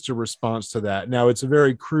be just a response to that. Now, it's a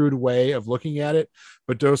very crude way of looking at it,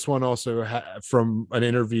 but Dose One also, from an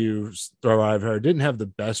interview that I've heard, didn't have the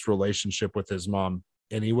best relationship with his mom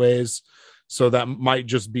anyways. So that might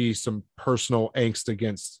just be some personal angst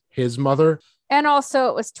against his mother. And also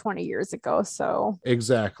it was 20 years ago. So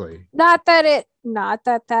exactly. Not that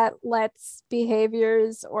lets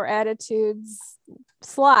behaviors or attitudes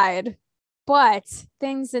slide, but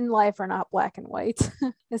things in life are not black and white.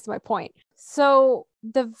 Is my point. So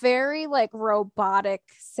the very like robotic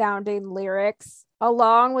sounding lyrics,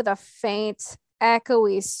 along with a faint,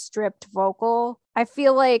 echoey, stripped vocal, I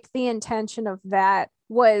feel like the intention of that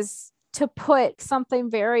was to put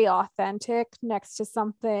something very authentic next to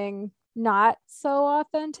something not so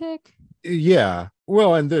authentic. Yeah.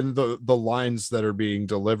 Well, and then the lines that are being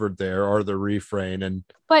delivered there are the refrain.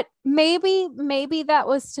 But maybe that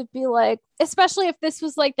was to be like, especially if this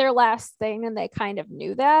was like their last thing and they kind of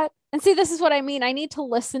knew that. And see, this is what I mean. I need to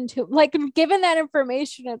listen to, like, given that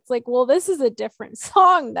information, it's like, well, this is a different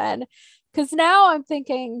song then. Because now I'm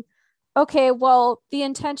thinking, okay, well, the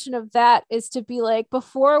intention of that is to be like,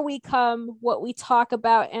 before we come, what we talk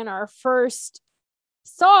about in our first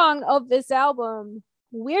song of this album,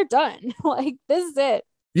 we're done. Like, this is it.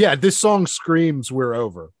 Yeah, this song screams we're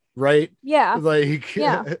over, right? Yeah. Like,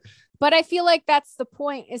 yeah. But I feel like that's the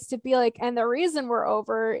point, is to be like, and the reason we're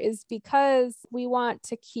over is because we want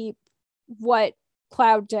to keep what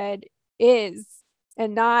Cloud Dead is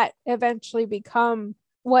and not eventually become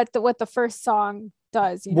what the first song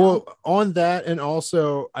does. You know? Well, on that, and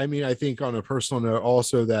also, I mean, I think on a personal note,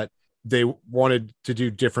 also that they wanted to do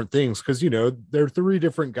different things because, you know, there are three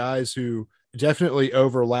different guys who definitely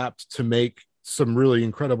overlapped to make some really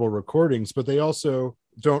incredible recordings, but they also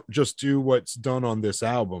don't just do what's done on this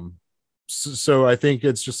album. So I think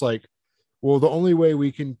it's just like, well, the only way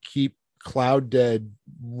we can keep Cloud Dead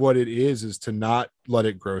what it is to not let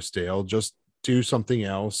it grow stale, just do something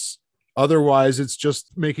else. Otherwise, it's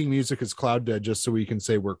just making music as Cloud Dead just so we can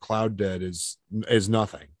say we're Cloud Dead is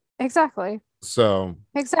nothing. Exactly. So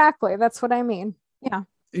exactly, that's what I mean. Yeah.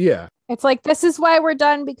 It's like, this is why we're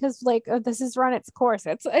done, because like this has run its course.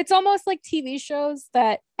 It's almost like TV shows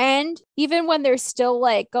that end even when they're still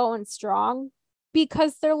like going strong,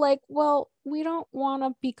 because they're like, well, we don't want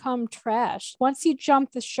to become trash. Once you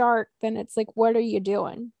jump the shark, then it's like, what are you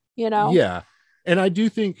doing? You know? Yeah. And I do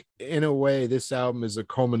think in a way this album is a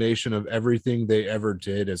culmination of everything they ever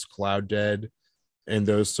did as Cloud Dead in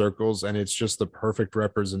those circles, and it's just the perfect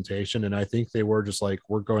representation. And I think they were just like,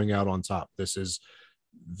 we're going out on top. This is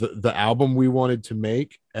the album we wanted to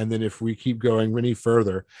make, and then if we keep going any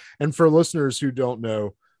further. And for listeners who don't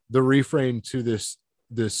know, the refrain to this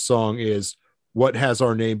song is, what has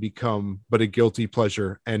our name become but a guilty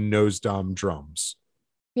pleasure and nose dom drums.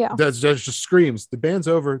 Yeah, that just screams the band's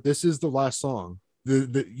over. This is the last song.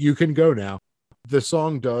 You can go now. The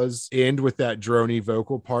song does end with that drony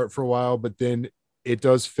vocal part for a while, but then it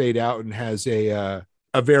does fade out and has a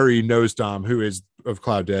very nose dom, who is of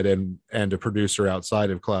Cloud Dead and a producer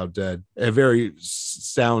outside of Cloud Dead, a very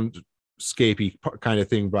soundscapey kind of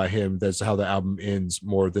thing by him. That's how the album ends,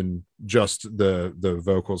 more than just the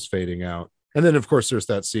vocals fading out. And then, of course, there's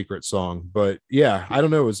that secret song. But yeah, I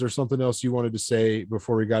don't know. Is there something else you wanted to say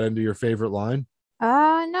before we got into your favorite line?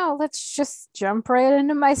 No, let's just jump right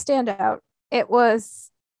into my standout. It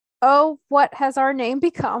was, oh, what has our name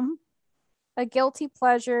become? A guilty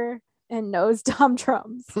pleasure and nose dom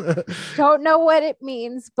drums. Don't know what it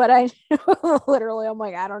means, but I literally, I'm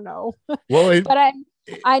like, I don't know. Well, but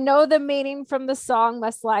I know the meaning from the song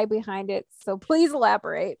must lie behind it. So please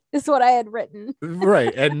elaborate, is what I had written.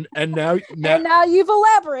 Right. And now And now you've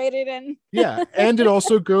elaborated, and yeah, and it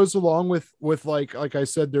also goes along with like I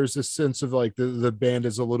said, there's this sense of like the band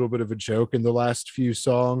is a little bit of a joke in the last few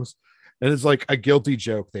songs, and it's like a guilty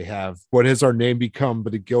joke they have. What has our name become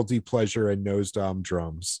but a guilty pleasure and nose dom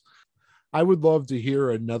drums? I would love to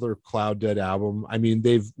hear another Cloud Dead album. I mean,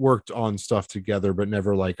 they've worked on stuff together, but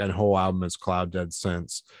never like a whole album as Cloud Dead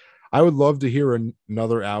since. I would love to hear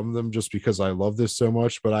another album of them just because I love this so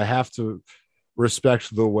much, but I have to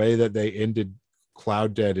respect the way that they ended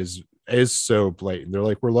Cloud Dead is so blatant. They're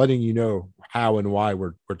like, we're letting you know how and why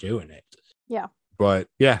we're doing it. yeah. But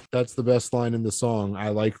yeah, that's the best line in the song. I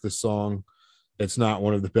like the song. It's not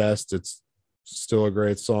one of the best. It's still a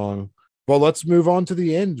great song. Well, let's move on to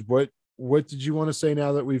the end. What did you want to say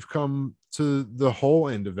now that we've come to the whole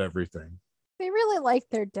end of everything? They really like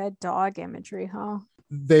their dead dog imagery, huh?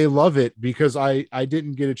 They love it because I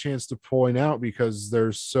didn't get a chance to point out because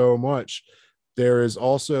there's so much. There is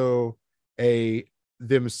also a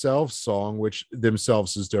Themselves song, which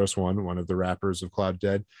Themselves is Dose one of the rappers of Cloud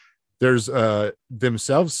Dead. There's a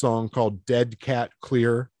Themselves song called Dead Cat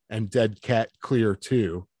Clear and Dead Cat Clear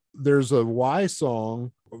 2. There's a Y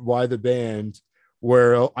song, Y the band,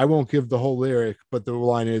 where I won't give the whole lyric, but the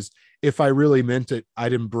line is, if I really meant it,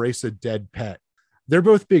 I'd embrace a dead pet. They're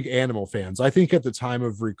both big animal fans. I think at the time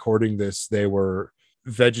of recording this, they were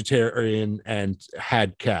vegetarian and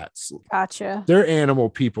had cats. Gotcha. They're animal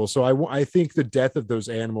people. So I think the death of those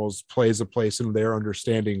animals plays a place in their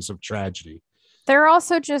understandings of tragedy. They're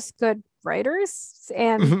also just good writers.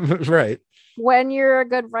 And Right. when you're a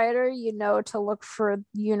good writer, you know to look for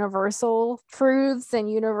universal truths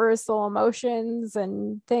and universal emotions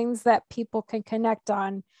and things that people can connect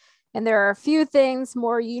on. And there are a few things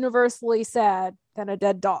more universally sad than a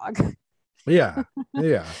dead dog. Yeah.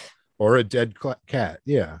 Yeah. Or a dead cat.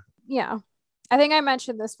 Yeah. Yeah. I think I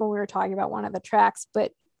mentioned this when we were talking about one of the tracks,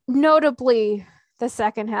 but notably the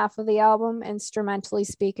second half of the album, instrumentally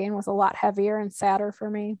speaking, was a lot heavier and sadder for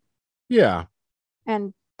me. Yeah.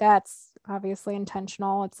 And that's obviously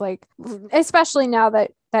intentional. It's like, especially now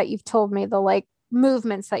that you've told me the like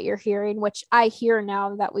movements that you're hearing, which I hear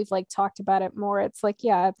now that we've like talked about it more. It's like,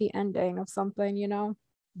 yeah, at the ending of something, you know?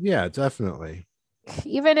 Yeah, definitely.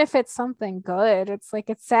 Even if it's something good, it's like,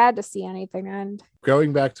 it's sad to see anything end.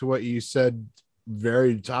 Going back to what you said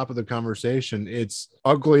very top of the conversation, it's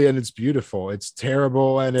ugly and it's beautiful. It's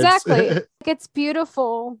terrible and Exactly. it's It's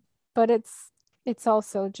beautiful, but it's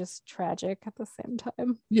also just tragic at the same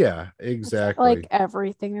time. yeah, exactly. Like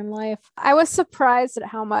everything in life. I was surprised at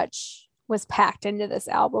how much was packed into this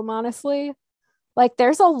album, honestly. Like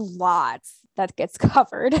there's a lot that gets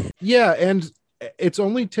covered. Yeah, and it's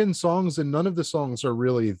only 10 songs and none of the songs are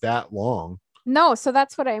really that long. No, so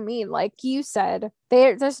that's what I mean. Like you said,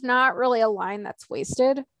 there's not really a line that's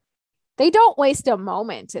wasted. They don't waste a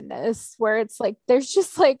moment in this where it's like there's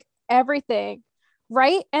just like everything,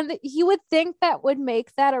 right? And you would think that would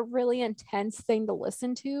make that a really intense thing to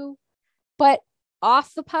listen to. But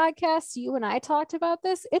off the podcast, you and I talked about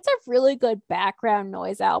this. It's a really good background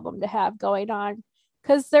noise album to have going on,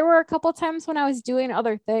 because there were a couple times when I was doing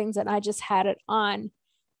other things and I just had it on.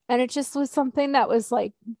 And it just was something that was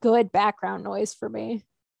like good background noise for me.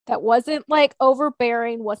 That wasn't like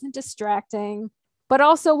overbearing, wasn't distracting, but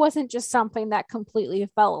also wasn't just something that completely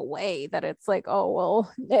fell away. That it's like, oh,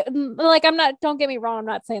 well, like don't get me wrong. I'm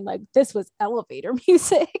not saying like this was elevator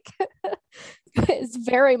music. It's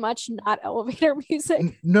very much not elevator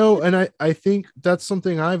music. No, and I think that's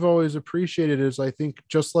something I've always appreciated is I think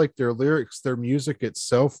just like their lyrics, their music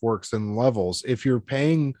itself works in levels. If you're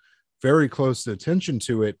paying very close attention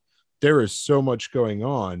to it, there is so much going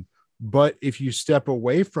on. But if you step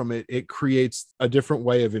away from it, it creates a different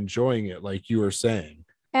way of enjoying it, like you were saying.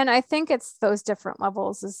 And I think it's those different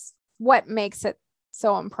levels is what makes it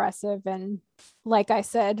so impressive. And like I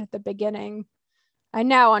said at the beginning, I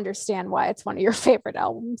now understand why it's one of your favorite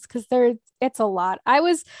albums, because it's a lot. I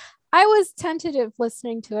was tentative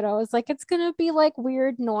listening to it. I was like, it's gonna be like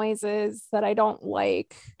weird noises that I don't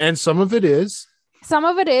like. And some of it is. Some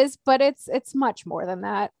of it is, but it's much more than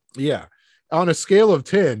that. Yeah. On a scale of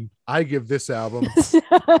 10, I give this album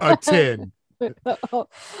a 10.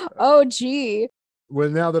 Oh, gee. Well,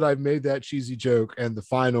 now that I've made that cheesy joke and the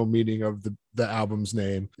final meaning of the album's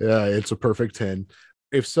name, it's a perfect 10.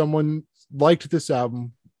 If someone liked this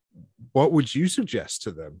album, what would you suggest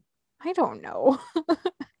to them? I don't know.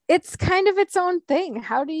 It's kind of its own thing.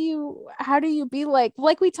 How do you be like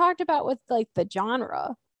we talked about with like the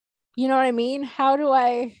genre? You know what I mean?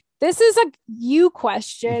 This is a you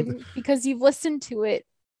question because you've listened to it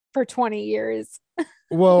for 20 years.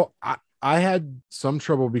 Well, I had some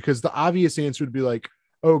trouble because the obvious answer would be like,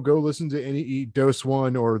 oh, go listen to any Dose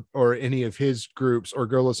One or any of his groups, or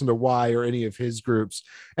go listen to Y or any of his groups.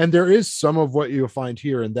 And there is some of what you'll find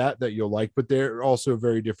here and that you'll like, but they're also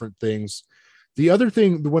very different things. The other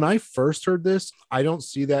thing, when I first heard this, I don't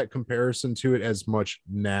see that comparison to it as much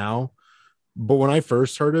now. But when I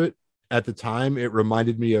first heard it at the time, it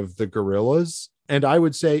reminded me of the Gorillaz. And I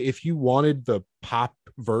would say if you wanted the pop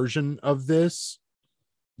version of this,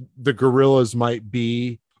 the Gorillaz might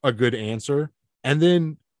be a good answer. And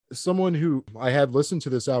then someone who I had listened to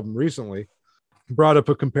this album recently brought up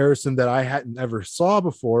a comparison that I hadn't ever saw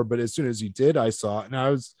before, but as soon as he did, I saw it.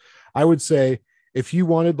 And I would say if you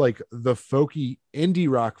wanted like the folky indie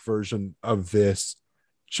rock version of this,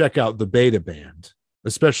 check out the Beta Band,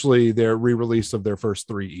 especially their re-release of their first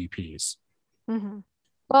 3 EPs. Mm-hmm.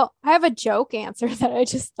 Well, I have a joke answer that I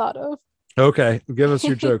just thought of. Okay, give us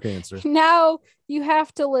your joke answer. Now you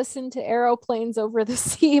have to listen to Aeroplanes Over the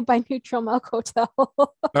Sea by Neutral Milk Hotel.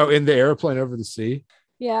 Oh, in the Airplane Over the Sea?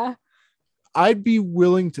 Yeah. I'd be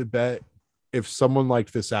willing to bet if someone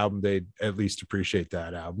liked this album, they'd at least appreciate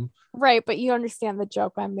that album. Right, but you understand the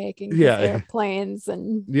joke I'm making. Yeah. Airplanes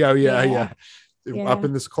and Yeah. Yeah. Up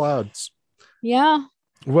in the clouds. yeah,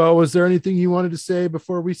 Well, was there anything you wanted to say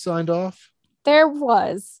before we signed off? there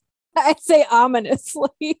was. I'd say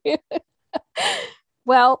ominously.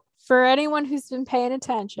 Well, for anyone who's been paying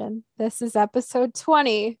attention, this is episode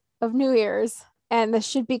 20 of New Year's, and this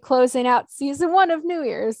should be closing out season 1 of New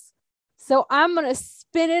Year's. So I'm going to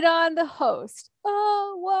spin it on the host.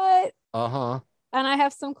 Oh, what? Uh-huh. And I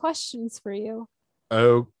have some questions for you.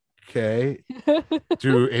 Okay.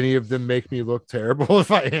 Do any of them make me look terrible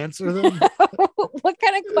if I answer them? What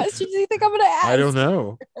kind of questions do you think I'm going to ask? I don't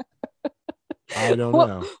know. I don't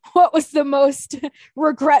know. What was the most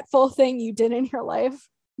regretful thing you did in your life?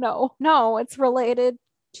 No, it's related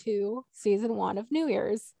to season 1 of New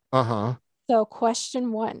Year's. Uh-huh. So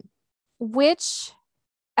question 1, which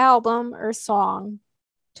album or song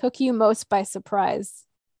took you most by surprise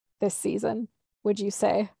this season, would you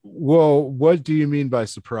say? Well, what do you mean by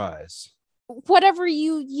surprise? Whatever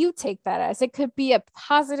you take that as. It could be a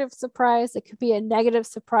positive surprise. It could be a negative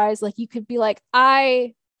surprise. Like you could be like,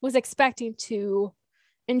 I was expecting to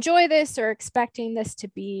enjoy this or expecting this to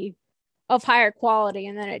be of higher quality,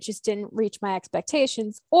 and then it just didn't reach my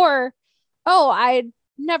expectations. Or, oh, I'd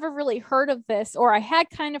never really heard of this, or I had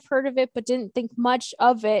kind of heard of it, but didn't think much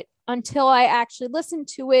of it until I actually listened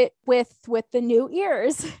to it with the new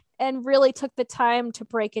ears and really took the time to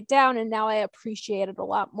break it down. And now I appreciate it a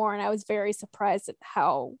lot more. And I was very surprised at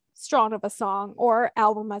how strong of a song or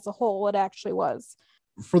album as a whole it actually was.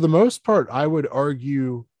 For the most part, I would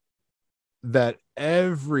argue that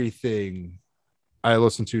everything I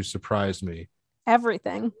listened to surprised me.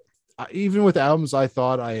 Everything. Even with albums I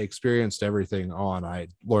thought I experienced everything on, I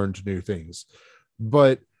learned new things.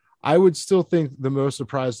 But I would still think the most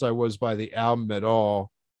surprised I was by the album at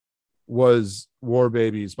all was War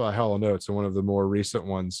Babies by Hall & Oates, and one of the more recent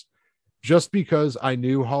ones, just because I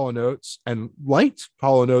knew Hall & Oates and liked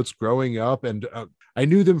Hall & Oates growing up, and I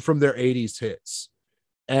knew them from their 80s hits.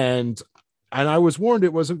 And I was warned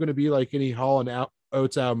it wasn't going to be like any Hall &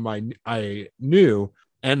 Oates album I knew.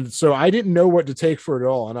 And so I didn't know what to take for it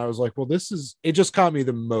all. And I was like, well, it just caught me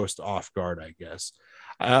the most off guard, I guess.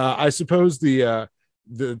 I suppose the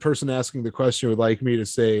person asking the question would like me to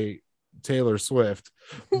say Taylor Swift,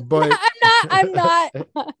 but I'm not.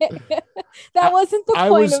 That wasn't the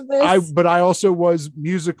point of this. But I also was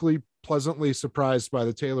musically pleasantly surprised by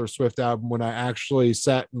the Taylor Swift album when I actually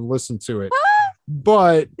sat and listened to it.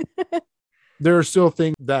 But there are still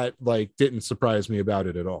things that like didn't surprise me about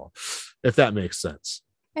it at all, if that makes sense.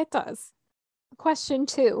 It does. Question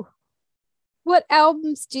 2. What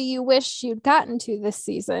albums do you wish you'd gotten to this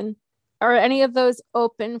season? Are any of those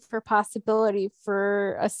open for possibility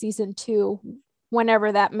for a season 2,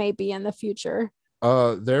 whenever that may be in the future?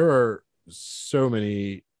 There are so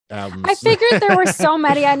many albums. I figured there were so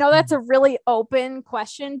many. I know that's a really open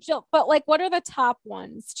question, but like, what are the top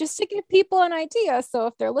ones? Just to give people an idea. So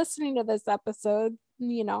if they're listening to this episode,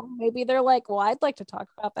 you know, maybe they're like, well, I'd like to talk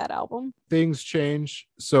about that album. Things change,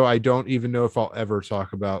 so I don't even know if I'll ever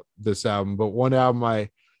talk about this album. But one album I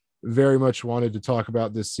very much wanted to talk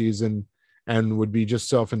about this season, and would be just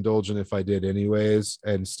self-indulgent if I did anyways,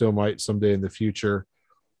 and still might someday in the future,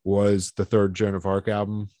 was the third Joan of Arc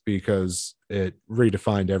album, because it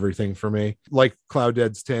redefined everything for me. Like Cloud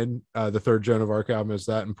Dead's 10, the third Joan of Arc album is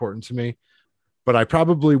that important to me. But I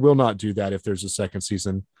probably will not do that if there's a second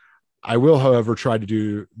season. I will, however, try to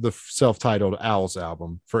do the self-titled Owls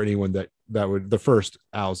album for anyone that would, the first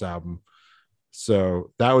Owls album,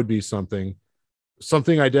 So that would be something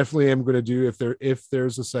I definitely am going to do if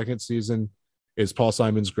there's a second season, is Paul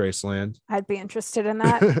Simon's Graceland. I'd be interested in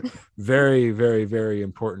that. Very, very, very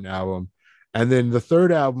important album. And then the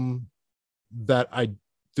third album that I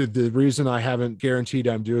did, the reason I haven't guaranteed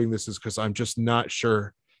I'm doing this is because I'm just not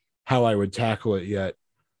sure how I would tackle it yet,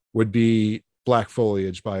 would be Black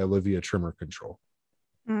Foliage by Olivia Tremor Control.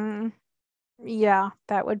 Yeah,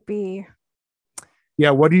 that would be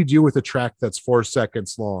What do you do with a track that's 4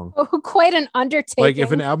 seconds long? quite an undertaking. Like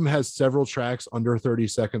if an album has several tracks under 30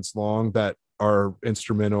 seconds long that are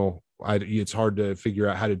instrumental, it's hard to figure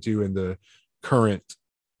out how to do in the current.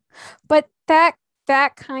 But that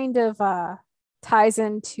kind of ties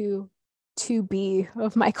into 2B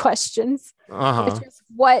of my questions, which is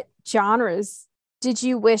what genres did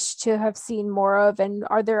you wish to have seen more of, and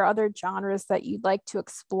are there other genres that you'd like to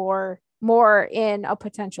explore more in a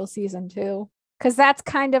potential season 2? Because that's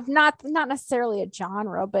kind of not necessarily a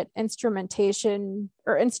genre, but instrumentation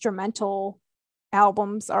or instrumental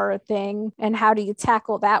albums are a thing. And how do you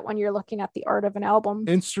tackle that when you're looking at the art of an album?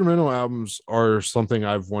 Instrumental albums are something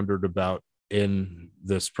I've wondered about in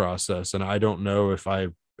this process, and I don't know if I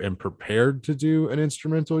am prepared to do an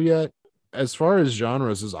instrumental yet. As far as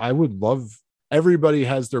genres, is I would love, everybody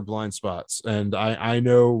has their blind spots, and I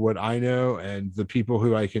know what I know, and the people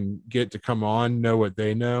who I can get to come on know what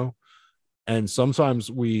they know. And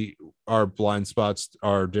sometimes our blind spots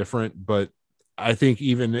are different, but I think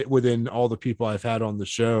even within all the people I've had on the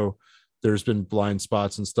show, there's been blind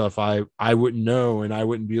spots and stuff I wouldn't know, and I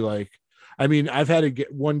wouldn't be like, I mean, I've had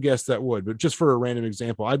one guest that would, but just for a random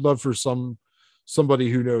example, I'd love for somebody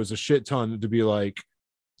who knows a shit ton to be like,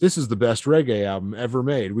 this is the best reggae album ever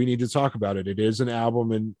made. We need to talk about it. It is an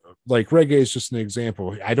album, and like reggae is just an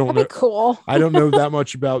example. I don't know. Cool. I don't know that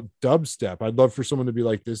much about dubstep. I'd love for someone to be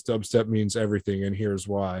like, this dubstep means everything, and here's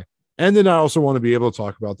why. And then I also want to be able to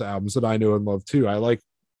talk about the albums that I know and love too. I like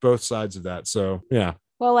both sides of that. So yeah.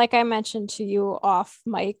 Well, like I mentioned to you off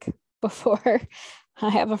mic before, I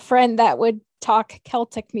have a friend that would talk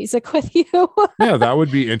Celtic music with you. Yeah, that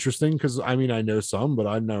would be interesting, because I mean, I know some, but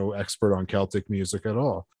I'm no expert on Celtic music at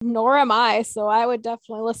all. Nor am I. So I would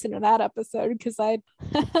definitely listen to that episode, because I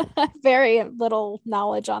have very little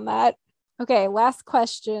knowledge on that. Okay, last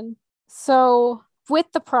question. So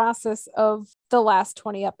with the process of the last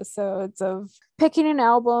 20 episodes of picking an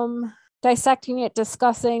album, dissecting it,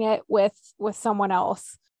 discussing it with someone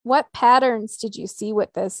else, what patterns did you see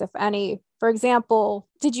with this, if any? For example,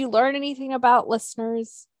 did you learn anything about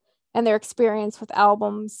listeners and their experience with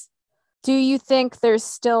albums? Do you think there's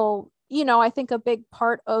still, I think a big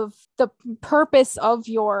part of the purpose of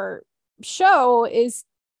your show is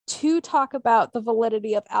to talk about the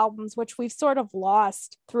validity of albums, which we've sort of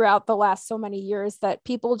lost throughout the last so many years, that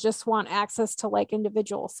people just want access to like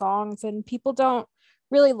individual songs, and people don't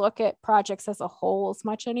really look at projects as a whole as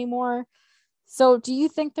much anymore. So do you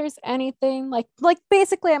think there's anything like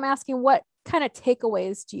basically I'm asking, what kind of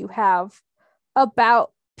takeaways do you have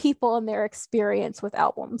about people and their experience with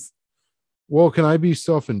albums? Well, can I be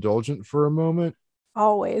self-indulgent for a moment?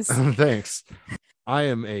 Always. Thanks. I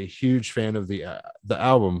am a huge fan of the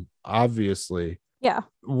album, obviously. Yeah.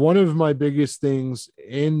 One of my biggest things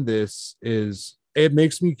in this is it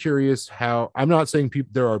makes me curious how, I'm not saying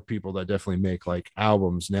there are people that definitely make like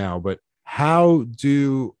albums now, but how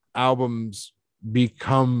do albums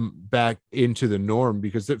become back into the norm?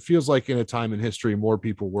 Because it feels like in a time in history, more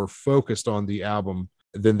people were focused on the album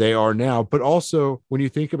than they are now. But also, when you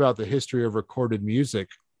think about the history of recorded music,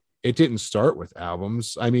 it didn't start with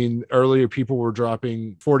albums. I mean, earlier people were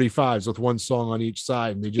dropping 45s with one song on each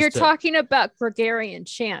side, and they just You're talking about Gregorian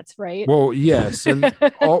chants, right? Well, yes, and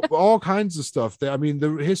all kinds of stuff. I mean,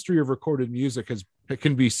 the history of recorded music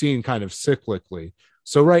can be seen kind of cyclically.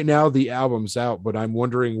 So right now the album's out, but I'm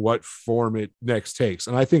wondering what form it next takes.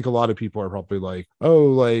 And I think a lot of people are probably like, oh,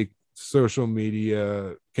 like social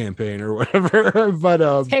media campaign or whatever. But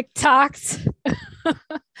TikToks.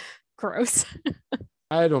 Gross.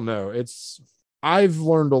 I don't know. I've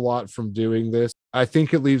learned a lot from doing this. I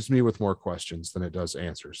think it leaves me with more questions than it does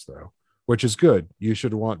answers, though, which is good. You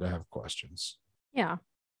should want to have questions. Yeah.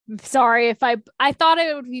 Sorry if I thought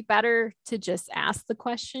it would be better to just ask the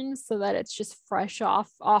questions so that it's just fresh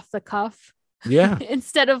off the cuff. Yeah.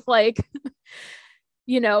 Instead of like,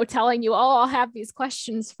 telling you, oh, I'll have these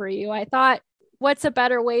questions for you. I thought, what's a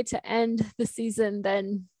better way to end the season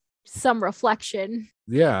than some reflection?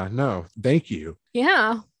 Yeah, no, thank you.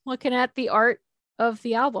 Yeah. Looking at the art of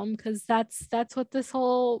the album, because that's what this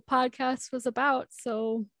whole podcast was about.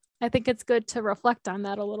 So I think it's good to reflect on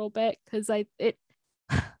that a little bit, because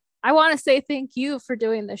I want to say thank you for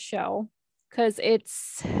doing this show, because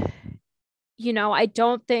I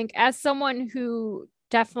don't think, as someone who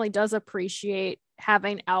definitely does appreciate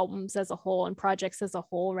having albums as a whole and projects as a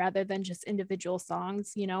whole rather than just individual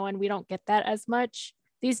songs, and we don't get that as much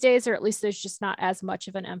these days, or at least there's just not as much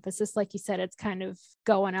of an emphasis. Like you said, it's kind of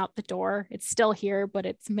going out the door. It's still here, but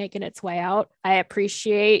it's making its way out. I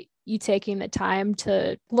appreciate you taking the time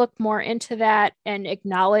to look more into that and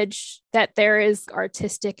acknowledge that there is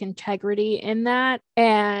artistic integrity in that,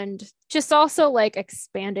 and just also like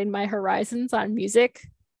expanding my horizons on music,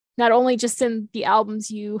 not only just in the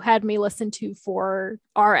albums you had me listen to for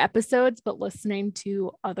our episodes, but listening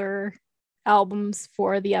to other albums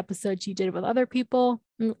for the episodes you did with other people.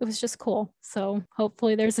 It was just cool. So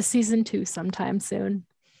hopefully there's a season 2 sometime soon.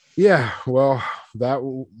 Yeah, well,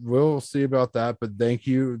 we'll see about that, but thank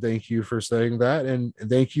you for saying that, and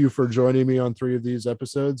thank you for joining me on 3 of these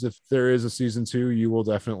episodes. If there is a season 2, you will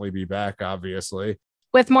definitely be back, obviously,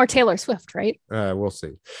 with more Taylor Swift, right? We'll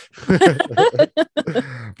see.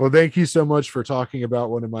 Well, thank you so much for talking about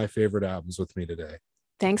one of my favorite albums with me today.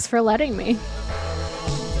 Thanks for letting me.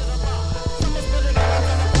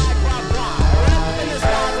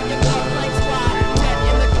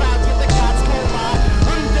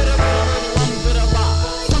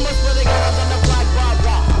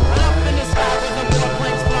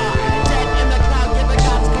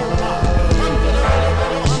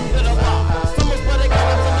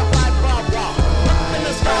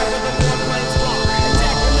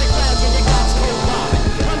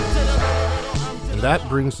 That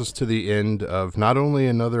brings us to the end of not only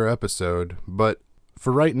another episode, but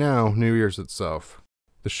for right now, New Year's itself.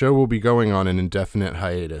 The show will be going on an indefinite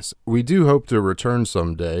hiatus. We do hope to return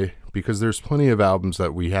someday, because there's plenty of albums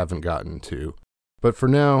that we haven't gotten to. But for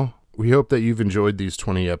now, we hope that you've enjoyed these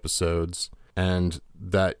 20 episodes, and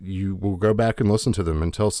that you will go back and listen to them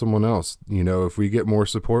and tell someone else. If we get more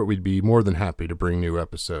support, we'd be more than happy to bring new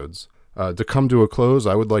episodes. To come to a close,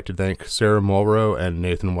 I would like to thank Sarah Mulrow and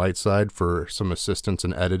Nathan Whiteside for some assistance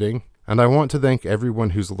in editing. And I want to thank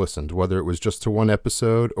everyone who's listened, whether it was just to one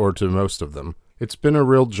episode or to most of them. It's been a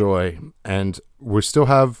real joy, and we still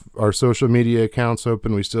have our social media accounts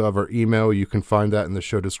open. We still have our email. You can find that in the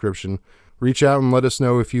show description. Reach out and let us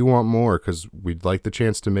know if you want more, because we'd like the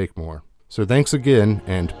chance to make more. So thanks again,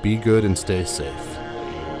 and be good and stay safe.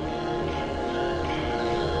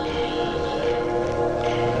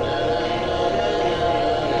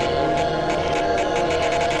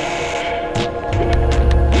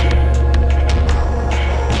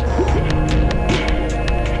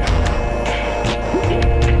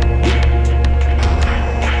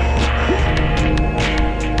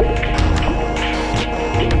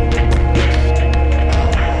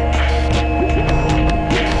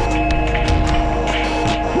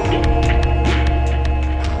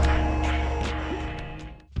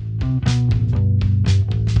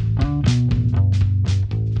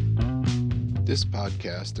 This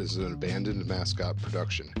podcast is an Abandoned Mascot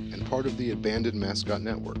production and part of the Abandoned Mascot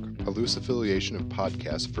Network, a loose affiliation of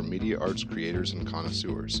podcasts for media arts creators and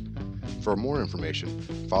connoisseurs. For more information,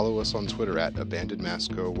 follow us on Twitter at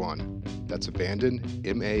AbandonedMasco1. That's Abandoned,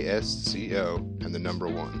 MASCO, and the number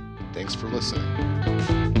 1. Thanks for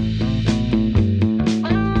listening.